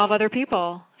can involve other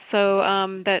people. So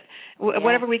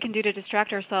whatever we can do to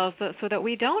distract ourselves, so that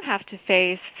we don't have to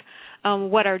face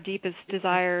what our deepest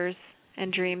desires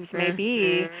and dreams may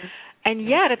be. And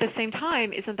yet, at the same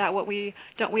time, isn't that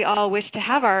don't we all wish to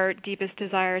have our deepest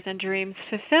desires and dreams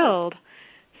fulfilled?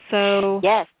 So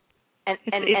yes.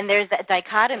 And there's that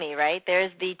dichotomy, right?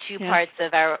 There's the two parts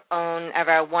of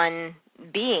our one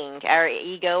being, our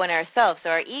ego and ourself. So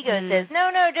our ego says,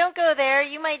 no, don't go there.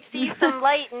 You might see some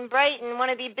light and bright and want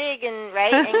to be big and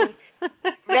and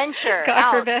venture God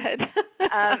out. forbid.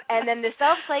 And then the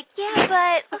self's like, yeah,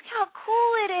 but look how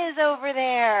cool it is over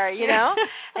there,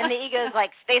 And the ego's like,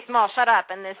 stay small, shut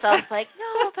up. And the self's like,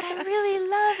 no, but I really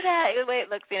love that. The way it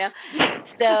looks,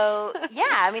 So,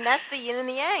 that's the yin and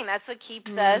the yang. That's what keeps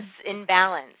us in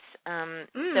balance.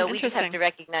 So we just have to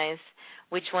recognize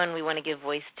which one we want to give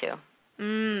voice to.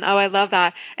 Oh, I love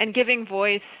that. And giving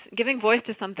voice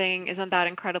to something, isn't that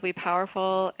incredibly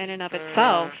powerful in and of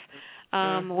itself?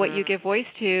 What you give voice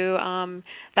to,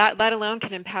 that alone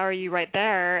can empower you right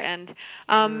there. And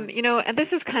and this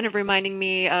is kind of reminding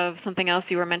me of something else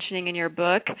you were mentioning in your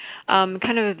book,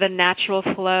 kind of the natural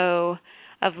flow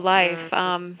of life.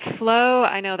 Flow,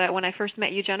 I know that when I first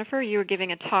met you, Jennifer, you were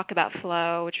giving a talk about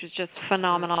flow, which was just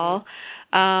phenomenal.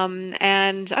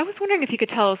 And I was wondering if you could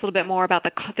tell us a little bit more about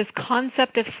this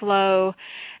concept of flow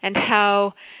and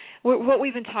how what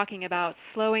we've been talking about,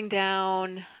 slowing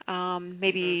down,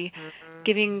 maybe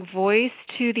giving voice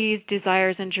to these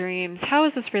desires and dreams. How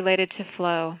is this related to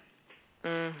flow?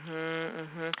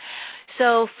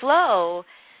 So flow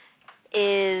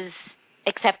is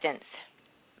acceptance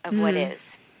of what is.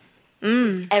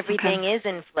 Everything is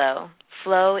in flow.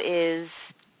 Flow is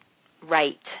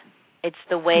right. It's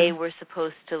the way we're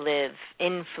supposed to live,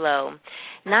 in flow,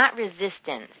 not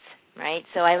resistance, right?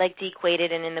 So I like to equate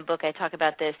it, and in the book I talk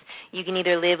about this. You can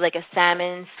either live like a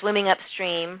salmon swimming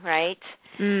upstream, right,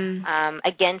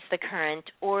 against the current,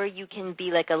 or you can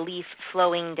be like a leaf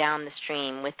flowing down the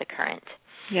stream with the current.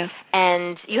 Yes.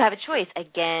 And you have a choice.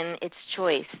 Again, it's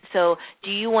choice. So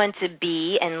do you want to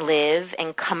be and live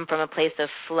and come from a place of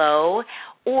flow,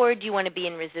 or do you want to be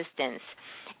in resistance?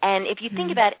 And if you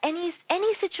think about any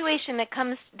situation that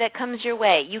comes your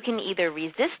way, you can either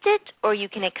resist it or you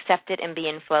can accept it and be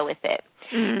in flow with it.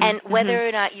 And whether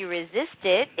or not you resist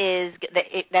it,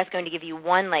 that's going to give you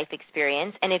one life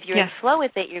experience. And if you're in flow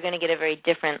with it, you're going to get a very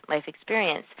different life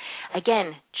experience.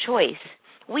 Again, choice.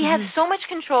 We have so much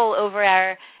control over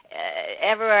our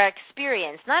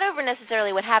experience, not over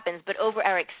necessarily what happens, but over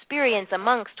our experience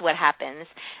amongst what happens,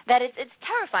 that it's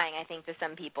terrifying, I think, to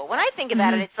some people. When I think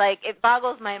about it, it's like it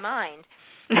boggles my mind.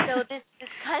 So this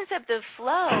concept of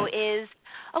flow is,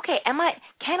 okay,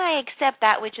 can I accept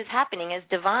that which is happening as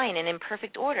divine and in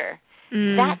perfect order?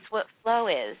 That's what flow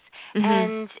is.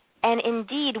 And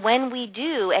indeed, when we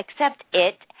do accept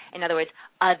it, in other words,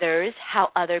 others, how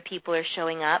other people are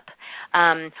showing up,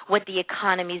 what the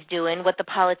economy's doing, what the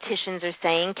politicians are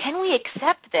saying, can we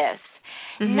accept this?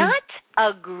 Not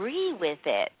agree with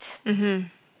it,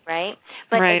 right?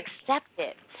 But accept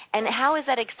it. And how is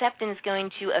that acceptance going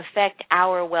to affect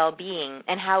our well-being?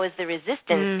 And how is the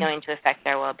resistance going to affect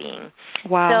our well-being?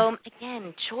 Wow. So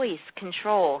again, choice,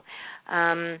 control.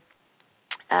 You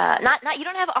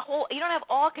don't have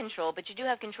all control, but you do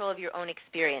have control of your own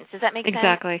experience. Does that make sense?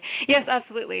 Exactly. Yes,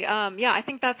 absolutely. I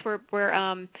think that's where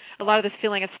a lot of this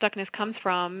feeling of stuckness comes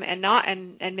from, and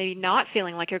maybe not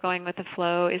feeling like you're going with the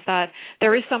flow, is that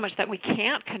there is so much that we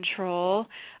can't control,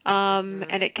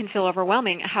 and it can feel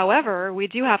overwhelming. However, we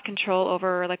do have control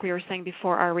over, like we were saying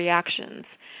before, our reactions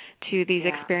to these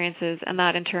experiences, and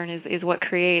that in turn is what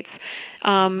creates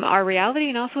our reality,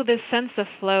 and also this sense of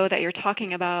flow that you're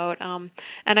talking about. And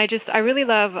I really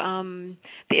love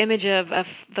the image of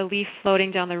the leaf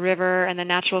floating down the river and the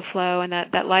natural flow, and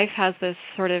that life has this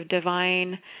sort of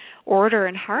divine order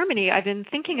and harmony. I've been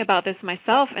thinking about this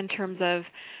myself in terms of,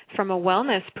 from a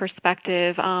wellness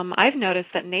perspective, I've noticed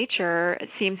that nature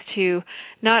seems to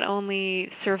not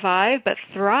only survive but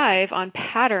thrive on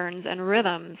patterns and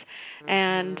rhythms.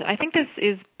 And I think this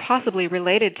is possibly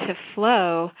related to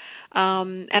flow.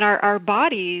 And our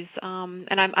bodies,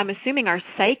 and I'm assuming our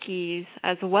psyches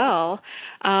as well,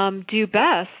 do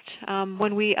best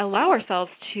when we allow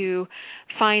ourselves to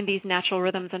find these natural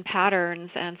rhythms and patterns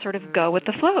and sort of go with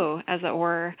the flow, as it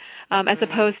were, as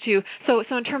opposed to, so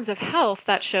in terms of health,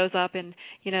 that shows up in,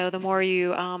 the more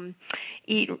you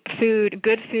eat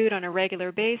good food on a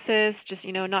regular basis, just,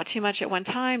 not too much at one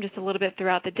time, just a little bit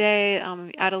throughout the day,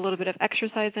 add a little bit of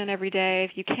exercise in every day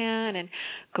if you can, and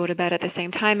go to bed at the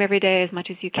same time every day as much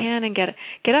as you can, and get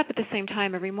up at the same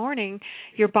time every morning,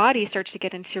 your body starts to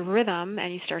get into rhythm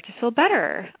and you start to feel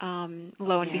better,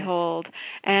 lo and behold.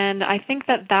 And I think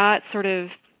that sort of,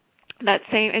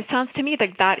 it sounds to me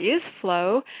like that is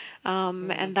flow,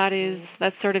 and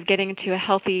that's sort of getting into a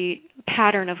healthy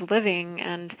pattern of living.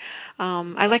 And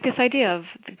I like this idea of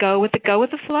go with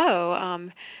the flow.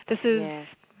 This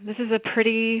is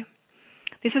pretty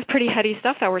heady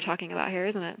stuff that we're talking about here,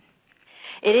 isn't it?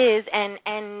 It is, and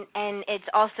it's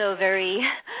also very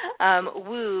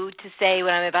woo to say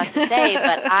what I'm about to say,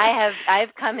 but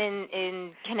I've come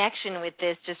in connection with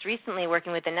this just recently,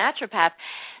 working with a naturopath,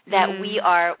 that we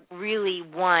are really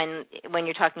one when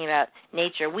you're talking about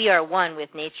nature. We are one with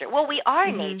nature. Well, we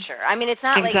are nature. I mean, it's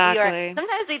not like we are.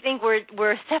 Sometimes we think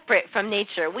we're separate from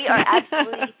nature. We are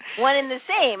absolutely one and the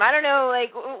same. I don't know,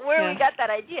 like, where we got that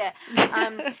idea.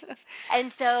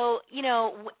 And so,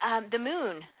 the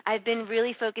moon. I've been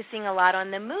really focusing a lot on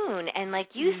the moon, and like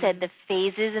you said, the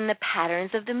phases and the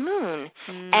patterns of the moon.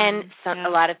 And a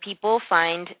lot of people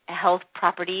find health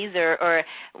properties, or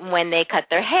when they cut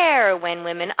their hair, or when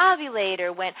women ovulate,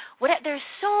 or there's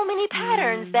so many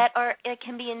patterns that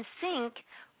can be in sync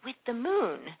with the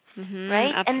moon,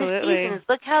 right? Absolutely. And the seasons.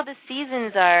 Look how the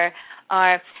seasons are.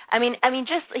 I mean,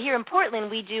 just here in Portland,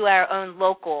 we do our own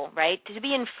local, right? To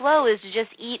be in flow is to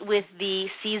just eat with the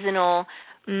seasonal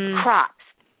crops.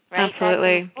 Right?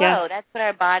 Absolutely. That's what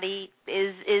our body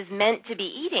is meant to be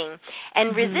eating.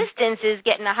 And resistance is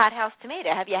getting a hothouse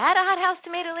tomato. Have you had a hothouse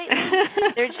tomato lately?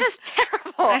 They're just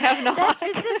terrible. I have not.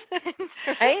 That's resistance,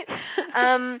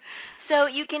 right?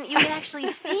 So you can actually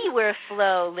see where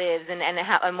flow lives and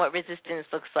what resistance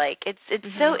looks like. It's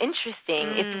so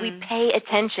interesting if we pay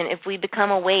attention, if we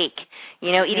become awake.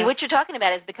 Edie, what you're talking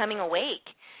about is becoming awake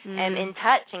and in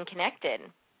touch and connected.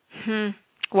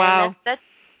 Wow. And that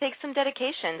takes some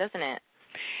dedication, doesn't it?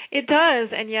 It does,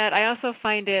 and yet I also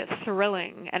find it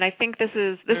thrilling. And I think this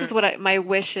is what my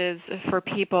wish is for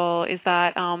people, is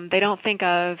that they don't think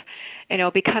of,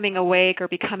 becoming awake or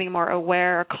becoming more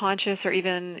aware or conscious, or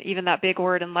even that big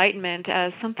word enlightenment,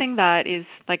 as something that is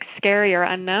like scary or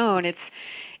unknown. It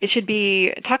should be,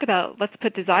 let's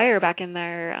put desire back in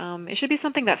there. It should be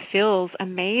something that feels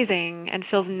amazing and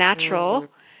feels natural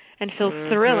and feels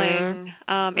thrilling.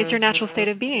 It's your natural state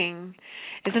of being,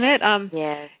 isn't it?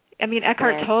 Yes. I mean,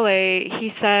 Eckhart Tolle,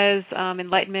 he says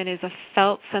enlightenment is a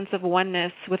felt sense of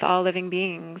oneness with all living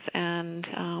beings, and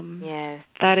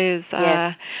that is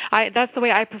that's the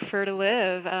way I prefer to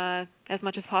live as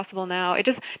much as possible now.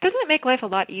 Doesn't it make life a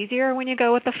lot easier when you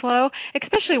go with the flow,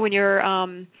 especially when you're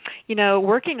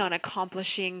working on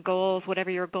accomplishing goals,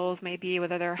 whatever your goals may be,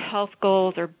 whether they're health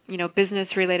goals or business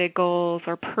related goals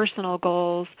or personal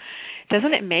goals.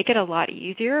 Doesn't it make it a lot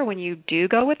easier when you do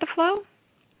go with the flow?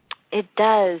 It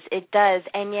does,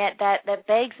 and yet that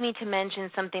begs me to mention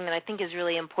something that I think is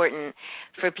really important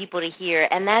for people to hear,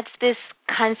 and that's this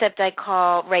concept I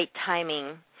call right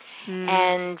timing.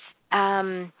 And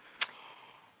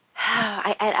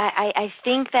I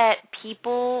think that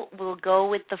people will go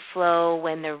with the flow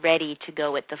when they're ready to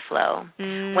go with the flow,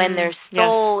 when their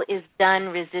soul is done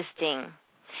resisting,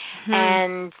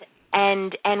 and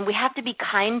we have to be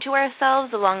kind to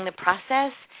ourselves along the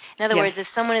process. In other words, if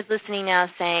someone is listening now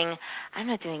saying, I'm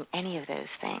not doing any of those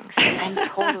things, I'm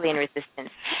totally in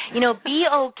resistance, be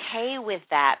okay with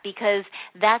that, because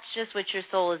that's just what your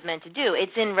soul is meant to do.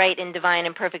 It's in right and divine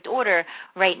and perfect order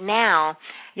right now.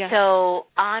 So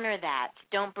honor that.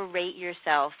 Don't berate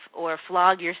yourself or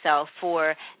flog yourself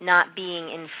for not being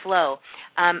in flow,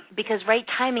 because right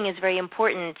timing is very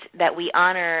important that we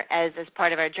honor as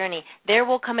part of our journey. There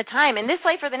will come a time, in this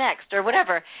life or the next or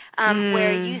whatever,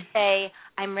 where you say,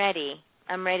 I'm ready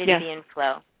to be in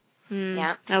flow.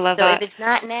 I love that. So if it's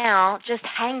not now, just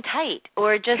hang tight,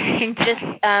 or just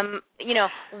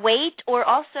wait, or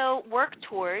also work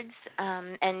towards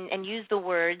and use the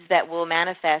words that will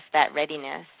manifest that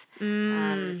readiness.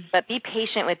 But be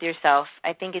patient with yourself.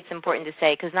 I think it's important to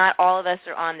say, because not all of us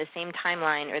are on the same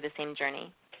timeline or the same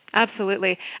journey.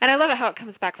 Absolutely. And I love how it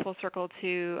comes back full circle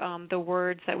to the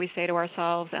words that we say to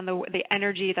ourselves and the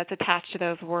energy that's attached to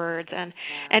those words. And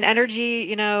energy,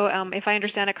 if I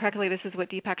understand it correctly, this is what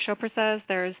Deepak Chopra says,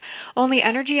 there's only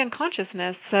energy and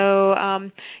consciousness. So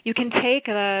you can take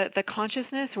the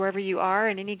consciousness wherever you are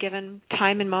in any given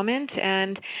time and moment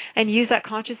and use that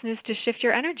consciousness to shift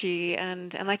your energy.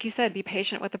 And like you said, be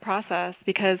patient with the process,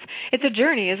 because it's a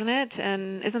journey, isn't it?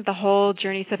 And isn't the whole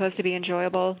journey supposed to be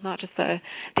enjoyable, not just the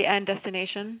end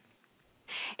destination?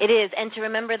 It is, and to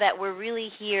remember that we're really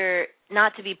here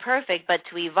not to be perfect, but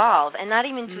to evolve, and not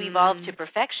even to evolve to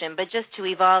perfection, but just to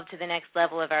evolve to the next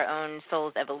level of our own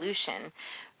soul's evolution,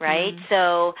 right?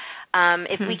 So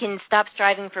if we can stop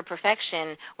striving for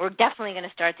perfection, we're definitely going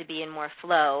to start to be in more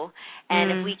flow,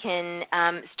 and if we can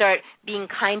start being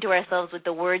kind to ourselves with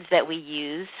the words that we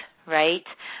use, right?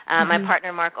 My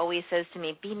partner Mark always says to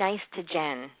me, be nice to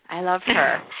Jen. I love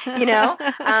her,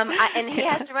 and he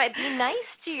has to write, be nice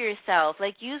to yourself.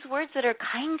 Like, use words that are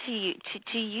kind to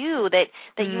you, that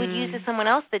you would use to someone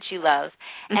else that you love.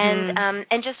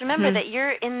 And just remember that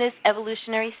you're in this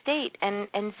evolutionary state,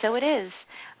 and so it is,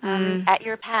 at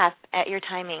your path, at your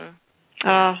timing.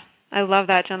 Oh, I love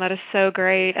that, Jen. That is so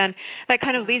great. And that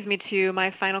kind of leads me to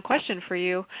my final question for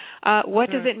you.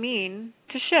 What does it mean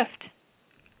to shift?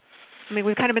 I mean,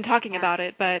 we've kind of been talking about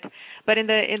it, but in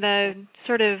the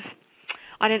sort of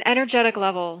on an energetic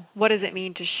level, what does it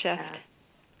mean to shift?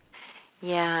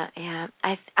 Yeah.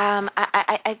 I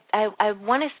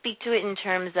want to speak to it in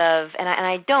terms of, and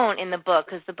I don't in the book,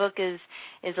 because the book is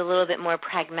a little bit more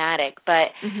pragmatic,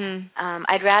 but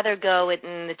I'd rather go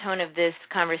in the tone of this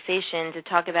conversation to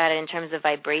talk about it in terms of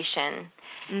vibration,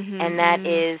 and that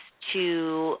is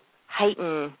to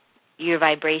heighten your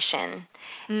vibration,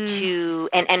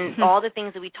 and all the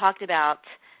things that we talked about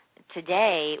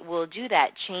today will do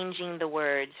that, changing the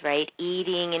words, right?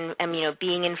 Eating and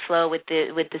being in flow with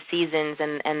the seasons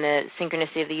and the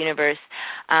synchronicity of the universe.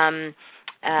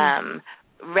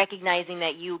 Recognizing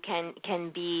that you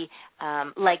can be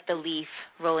like the leaf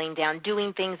rolling down,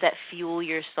 doing things that fuel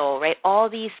your soul, right? All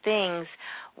these things,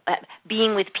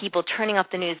 being with people, turning off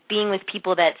the news, being with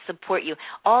people that support you,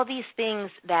 all these things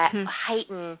that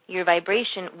heighten your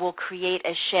vibration will create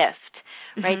a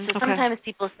shift, right? So sometimes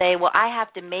people say, well, I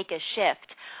have to make a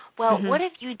shift. Well, what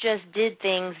if you just did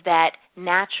things that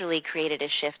naturally created a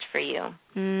shift for you,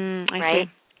 right?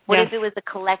 What if it was a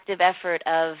collective effort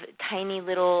of tiny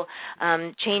little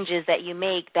changes that you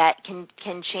make that can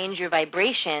change your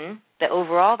vibration, the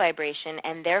overall vibration,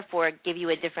 and therefore give you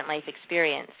a different life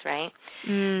experience, right?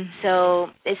 So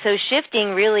shifting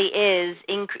really is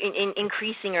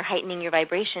increasing or heightening your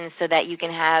vibration so that you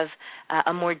can have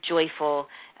a more joyful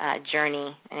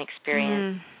journey and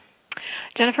experience.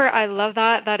 Jennifer, I love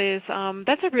that.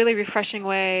 That's a really refreshing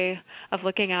way of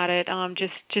looking at it.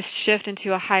 Just shift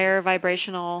into a higher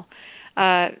vibrational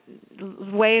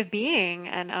way of being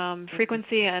and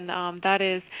frequency, and that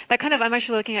kind of. I'm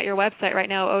actually looking at your website right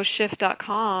now,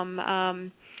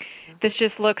 oshift.com. This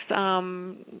just looks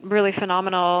really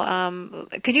phenomenal.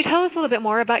 Could you tell us a little bit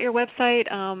more about your website,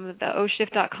 the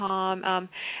oshift.com,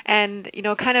 and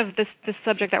kind of this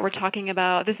subject that we're talking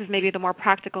about? This is maybe the more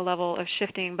practical level of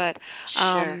shifting, but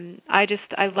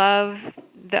I love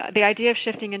the idea of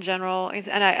shifting in general,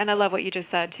 and I love what you just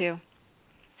said too.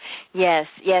 Yes,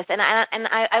 and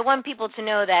I want people to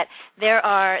know that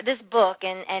this book,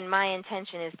 and my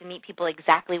intention is to meet people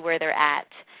exactly where they're at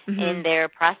in their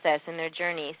process, in their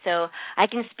journey. So I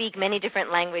can speak many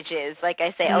different languages, like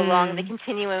I say, along the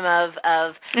continuum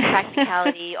of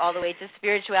practicality all the way to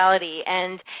spirituality,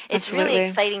 and it's really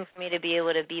exciting for me to be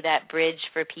able to be that bridge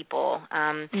for people.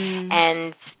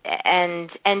 And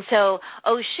so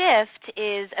Shift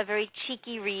is a very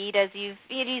cheeky read, as you've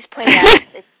pointed out.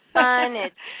 It's fun.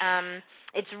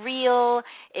 It's real.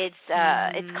 It's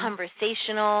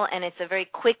conversational, and it's a very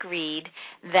quick read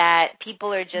that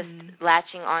people are just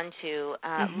latching onto,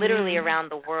 literally around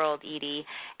the world, Edie.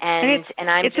 And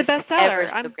I'm it's just a bestseller.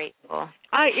 ever so grateful.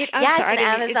 It's an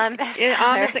Amazon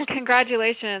bestseller.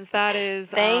 Congratulations. That is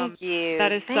thank you.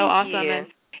 That is so awesome. And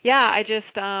I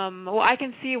just I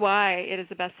can see why it is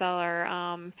a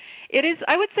bestseller. It is.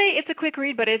 I would say it's a quick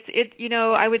read, but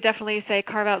I would definitely say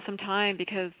carve out some time,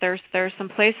 because there's some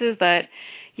places that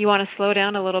you want to slow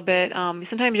down a little bit.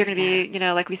 Sometimes you're going to be,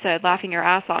 like we said, laughing your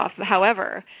ass off.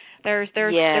 However, there's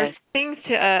things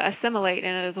to assimilate in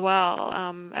it as well,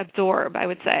 absorb, I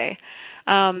would say.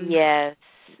 Yes.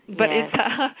 But it's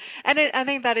I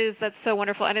think that's so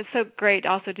wonderful, and it's so great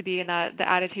also to be in the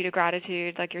attitude of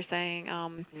gratitude, like you're saying,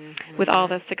 with all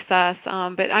the success.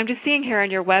 But I'm just seeing here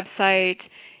on your website,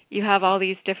 you have all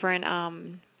these different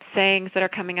sayings that are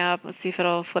coming up. Let's see if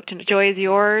it'll flip to joy is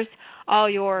yours, all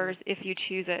yours if you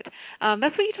choose it. That's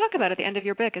what you talk about at the end of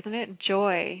your book, isn't it?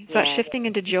 Joy. It's about shifting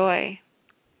into joy.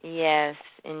 Yes,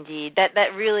 indeed.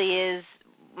 That really is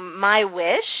my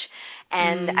wish.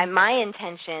 And my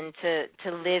intention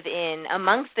to live in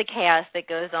amongst the chaos that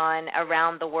goes on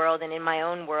around the world and in my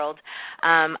own world,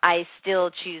 I still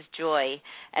choose joy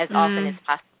as often as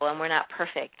possible. And we're not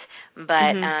perfect,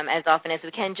 but as often as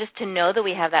we can, just to know that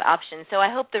we have that option. So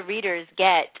I hope the readers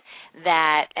get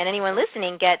that, and anyone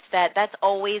listening gets that that's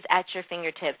always at your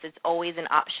fingertips. It's always an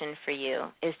option for you,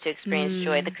 is to experience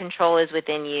joy. The control is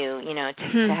within you,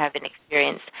 to have an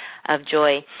experience of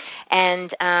joy. And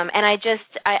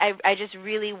I just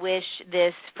really wish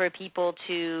this for people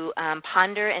to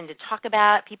ponder and to talk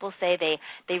about. People say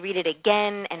they read it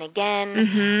again and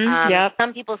again.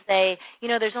 Some people say,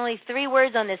 there's only 3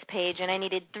 words on this page, and I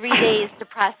needed 3 days to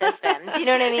process them. Do you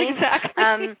know what I mean?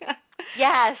 Exactly.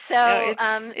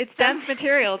 It's dense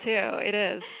material too. It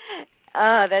is.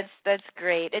 Oh, that's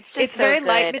great. It's just it's very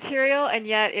light material, and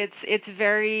yet it's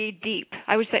very deep.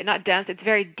 I would say not dense. It's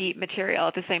very deep material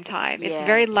at the same time. It's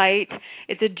very light.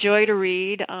 It's a joy to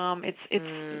read.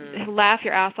 It's laugh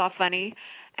your ass off funny,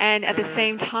 and at the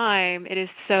same time, it is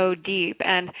so deep.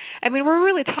 And I mean, we're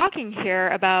really talking here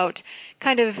about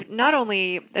kind of not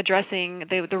only addressing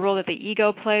the role that the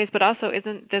ego plays, but also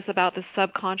isn't this about the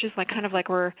subconscious? Like kind of like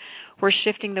we're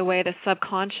shifting the way the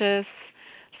subconscious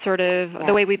sort of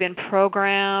the way we've been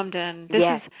programmed, and this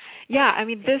is I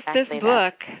mean this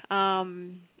book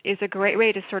is a great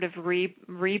way to sort of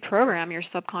reprogram your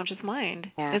subconscious mind,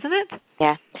 isn't it?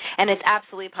 Yeah, and it's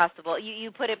absolutely possible.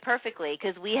 You put it perfectly,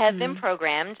 because we have been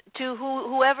programmed, to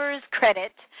whoever's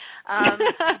credit.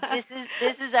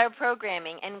 This is our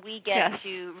programming, and we get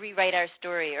to rewrite our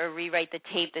story or rewrite the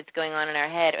tape that's going on in our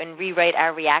head, and rewrite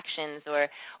our reactions or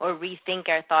rethink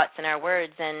our thoughts and our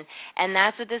words, and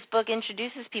that's what this book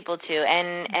introduces people to.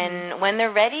 And when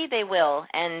they're ready, they will,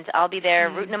 and I'll be there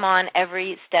rooting them on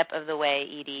every step of the way,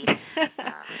 Edie.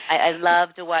 I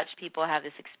love to watch people have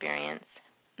this experience.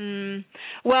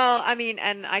 Well, I mean,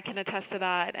 and I can attest to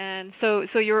that. And so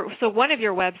one of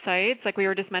your websites, like we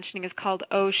were just mentioning, is called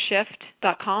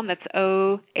ohshift.com. That's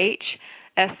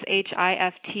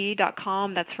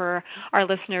OHSHIFT.com. That's for our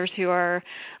listeners who are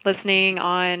listening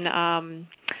on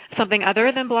something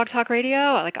other than Blog Talk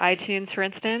Radio, like iTunes, for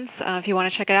instance. If you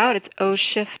want to check it out, it's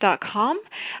ohshift.com.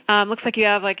 Looks like you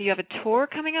have a tour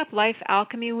coming up, Life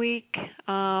Alchemy Week.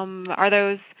 Are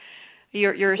those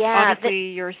you're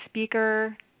obviously you're a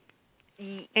speaker?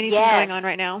 Anything going on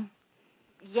right now?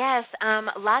 Yes,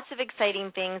 lots of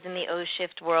exciting things in the O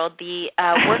Shift world. The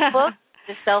workbook,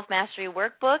 the Self-Mastery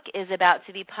Workbook, is about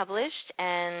to be published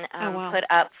and put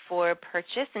up for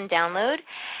purchase and download.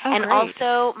 And great.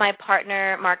 Also, my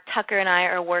partner, Mark Tucker, and I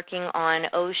are working on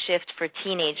O Shift for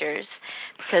teenagers,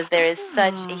 because there is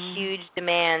such a huge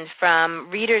demand from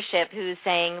readership who's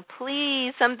saying,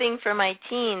 please, something for my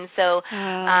teens. So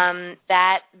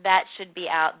that should be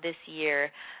out this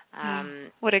year.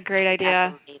 What a great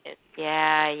idea.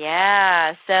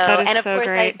 Yeah. So, and of course,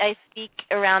 great. I speak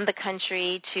around the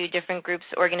country to different groups,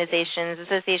 organizations,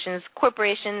 associations,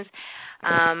 corporations,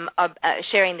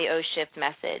 sharing the O-Shift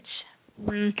message.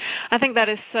 I think that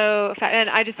is so, and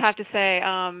I just have to say,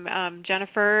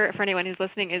 Jennifer, for anyone who's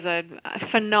listening, is a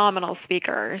phenomenal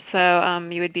speaker. So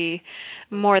you would be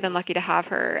more than lucky to have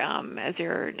her as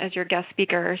your guest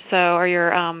speaker. So, or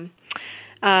your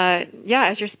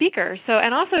as your speaker. So,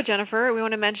 and also, Jennifer, we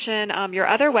want to mention your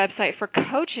other website for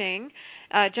coaching,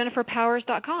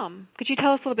 jenniferpowers.com. Could you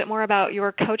tell us a little bit more about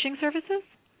your coaching services?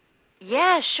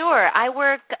 Yeah, sure. I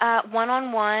work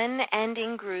one-on-one and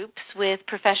in groups with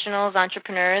professionals,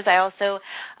 entrepreneurs. I also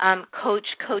coach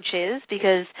coaches,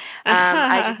 because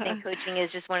I just think coaching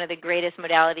is just one of the greatest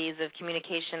modalities of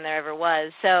communication there ever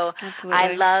was. So Absolutely.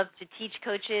 I love to teach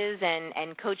coaches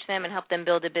and coach them and help them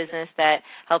build a business that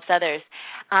helps others.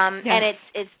 And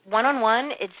it's one-on-one.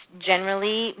 It's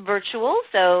generally virtual,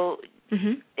 so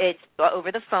it's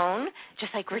over the phone,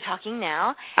 just like we're talking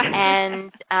now. And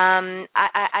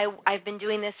I've been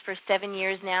doing this for 7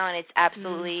 years now, and it's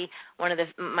absolutely one of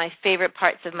my favorite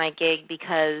parts of my gig,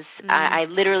 because I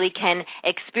literally can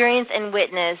experience and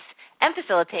witness and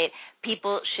facilitate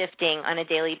people shifting on a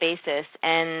daily basis,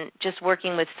 and just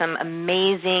working with some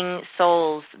amazing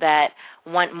souls that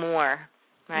want more.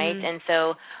 Right, and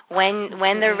so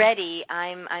when they're ready,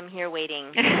 I'm here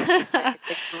waiting. It's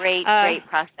a great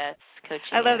process.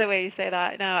 Coaching. I love the way you say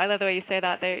that. No, I love the way you say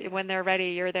that. When they're ready,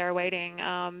 you're there waiting.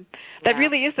 That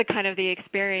really is the kind of the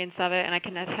experience of it, and I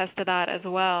can attest to that as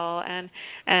well. And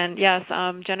yes,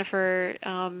 Jennifer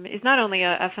is not only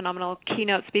a phenomenal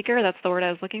keynote speaker, that's the word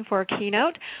I was looking for,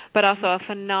 keynote, but also a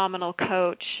phenomenal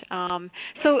coach.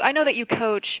 So I know that you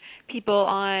coach people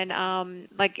on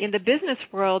like in the business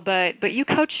world, but you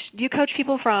coach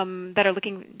people that are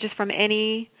looking just from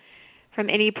any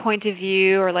point of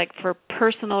view, or like for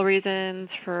personal reasons,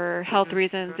 for health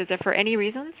reasons? Is it for any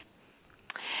reasons?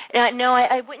 No,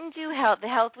 I wouldn't do health. The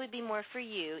health would be more for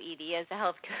you, Edie, as a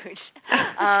health coach.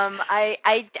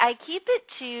 I keep it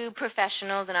to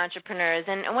professionals and entrepreneurs,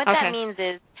 and what that means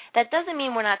is, that doesn't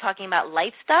mean we're not talking about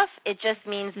life stuff. It just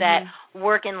means that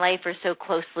work and life are so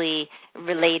closely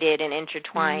related and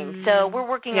intertwined. So we're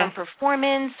working on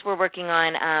performance, we're working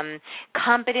on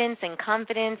competence and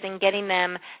confidence, and getting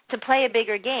them to play a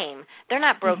bigger game. They're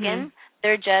not broken.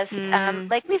 They're just,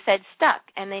 like we said, stuck,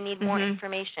 and they need more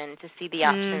information to see the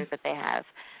options that they have.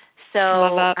 So,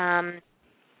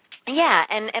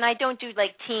 and I don't do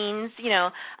like teens,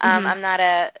 I'm not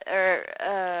a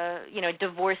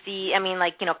divorcee. I mean,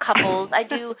 like, couples. I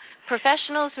do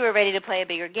professionals who are ready to play a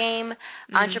bigger game,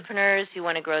 entrepreneurs who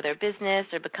want to grow their business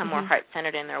or become more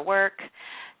heart-centered in their work.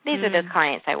 these are the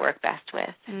clients I work best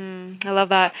with. I love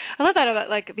that. I love that about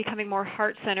like becoming more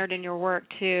heart-centered in your work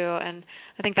too, and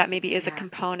I think that maybe is a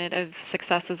component of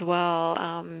success as well.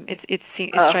 It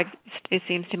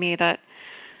seems to me that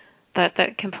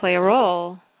can play a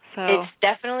role. So it's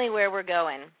definitely where we're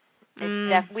going.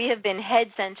 We have been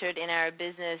head-centered in our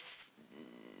business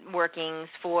workings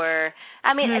for,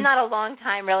 not a long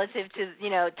time relative to,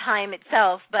 time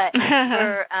itself, but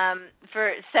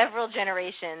for several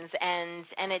generations,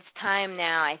 and it's time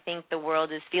now. I think the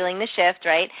world is feeling the shift,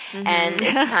 right? And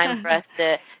it's time for us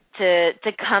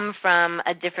to come from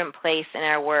a different place in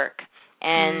our work.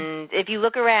 And if you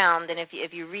look around and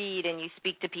if you read and you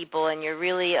speak to people and you're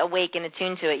really awake and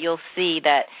attuned to it, you'll see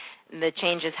that the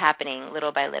change is happening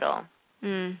little by little.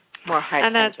 More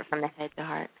heart-centered from the head to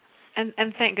heart. And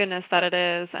thank goodness that it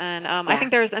is. And I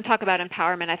think and talk about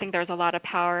empowerment, I think there's a lot of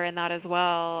power in that as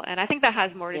well. And I think that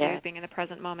has more to do with being in the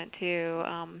present moment too.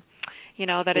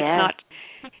 That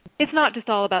it's not just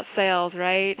all about sales,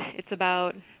 right? It's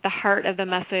about the heart of the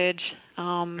message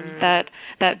that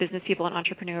business people and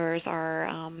entrepreneurs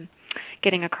are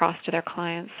getting across to their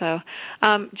clients. So,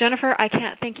 Jennifer, I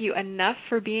can't thank you enough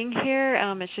for being here.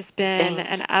 It's just been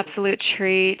an absolute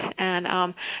treat. And I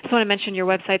just want to mention your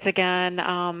websites again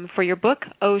for your book,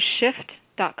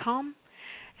 oshift.com,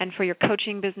 and for your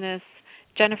coaching business,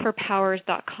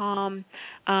 jenniferpowers.com.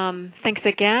 Thanks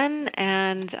again,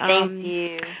 and thank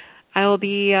you. I'll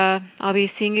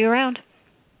be seeing you around.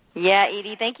 Yeah,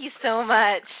 Edie, thank you so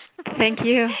much. Thank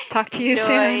you. Talk to you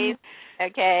soon.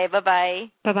 Okay,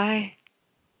 bye-bye. Bye-bye.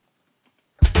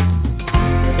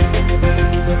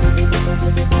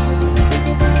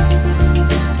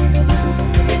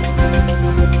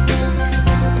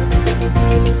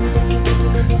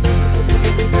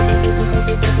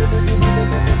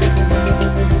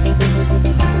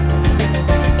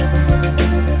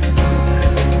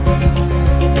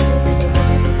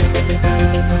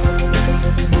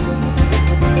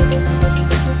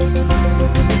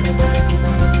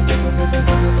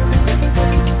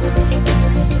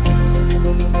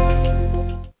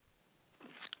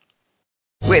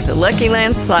 With the Lucky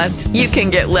Land Slots, you can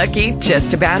get lucky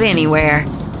just about anywhere.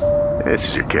 This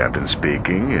is your captain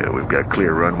speaking. We've got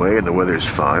clear runway and the weather's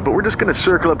fine, but we're just going to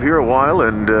circle up here a while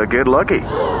and get lucky.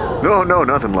 No,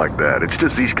 nothing like that. It's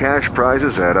just these cash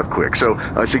prizes add up quick. So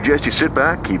I suggest you sit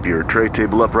back, keep your tray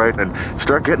table upright, and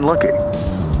start getting lucky.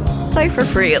 Play for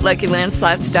free at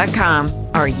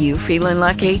LuckyLandSlots.com. Are you feeling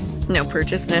lucky? No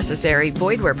purchase necessary.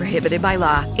 Void where prohibited by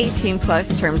law.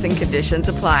 18+ terms and conditions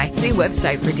apply. See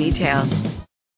website for details.